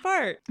funnest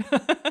part.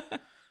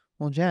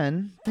 Well,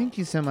 Jen, thank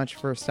you so much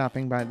for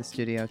stopping by the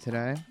studio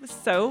today. It was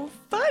so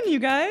fun, you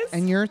guys.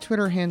 And your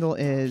Twitter handle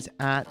is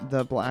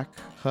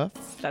 @TheBlackHoof.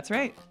 That's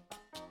right.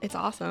 It's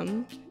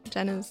awesome.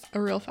 Jen is a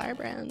real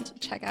firebrand.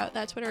 Check out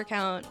that Twitter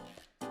account.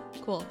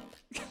 Cool.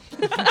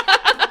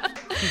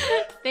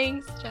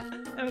 Thanks,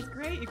 Jen. That was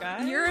great, you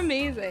guys. You're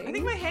amazing. I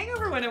think my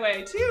hangover went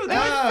away too.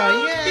 That was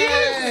so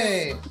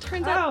yay! It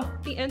turns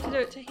out the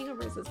antidote to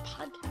hangovers is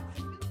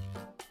podcast.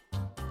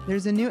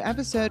 There's a new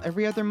episode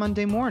every other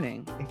Monday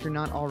morning. If you're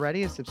not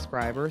already a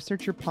subscriber,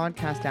 search your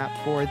podcast app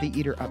for The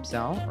Eater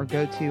Upsell or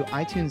go to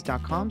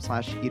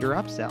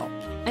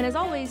itunes.com/eaterupsell. And as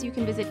always, you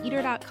can visit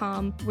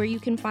eater.com where you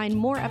can find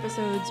more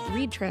episodes,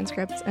 read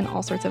transcripts, and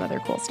all sorts of other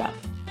cool stuff.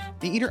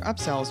 The Eater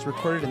Upsell is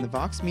recorded in the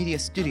Vox Media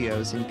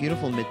Studios in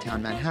beautiful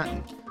Midtown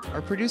Manhattan.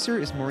 Our producer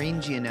is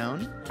Maureen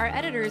Giannone. Our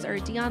editors are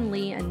Dion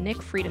Lee and Nick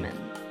Friedemann.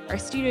 Our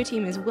studio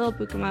team is Will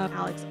Bukema,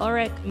 Alex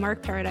Ulrich,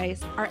 Mark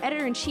Paradise. Our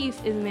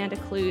editor-in-chief is Amanda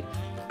Clute.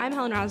 I'm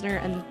Helen Rosner,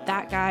 and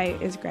that guy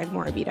is Greg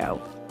Morabito.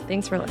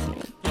 Thanks for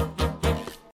listening.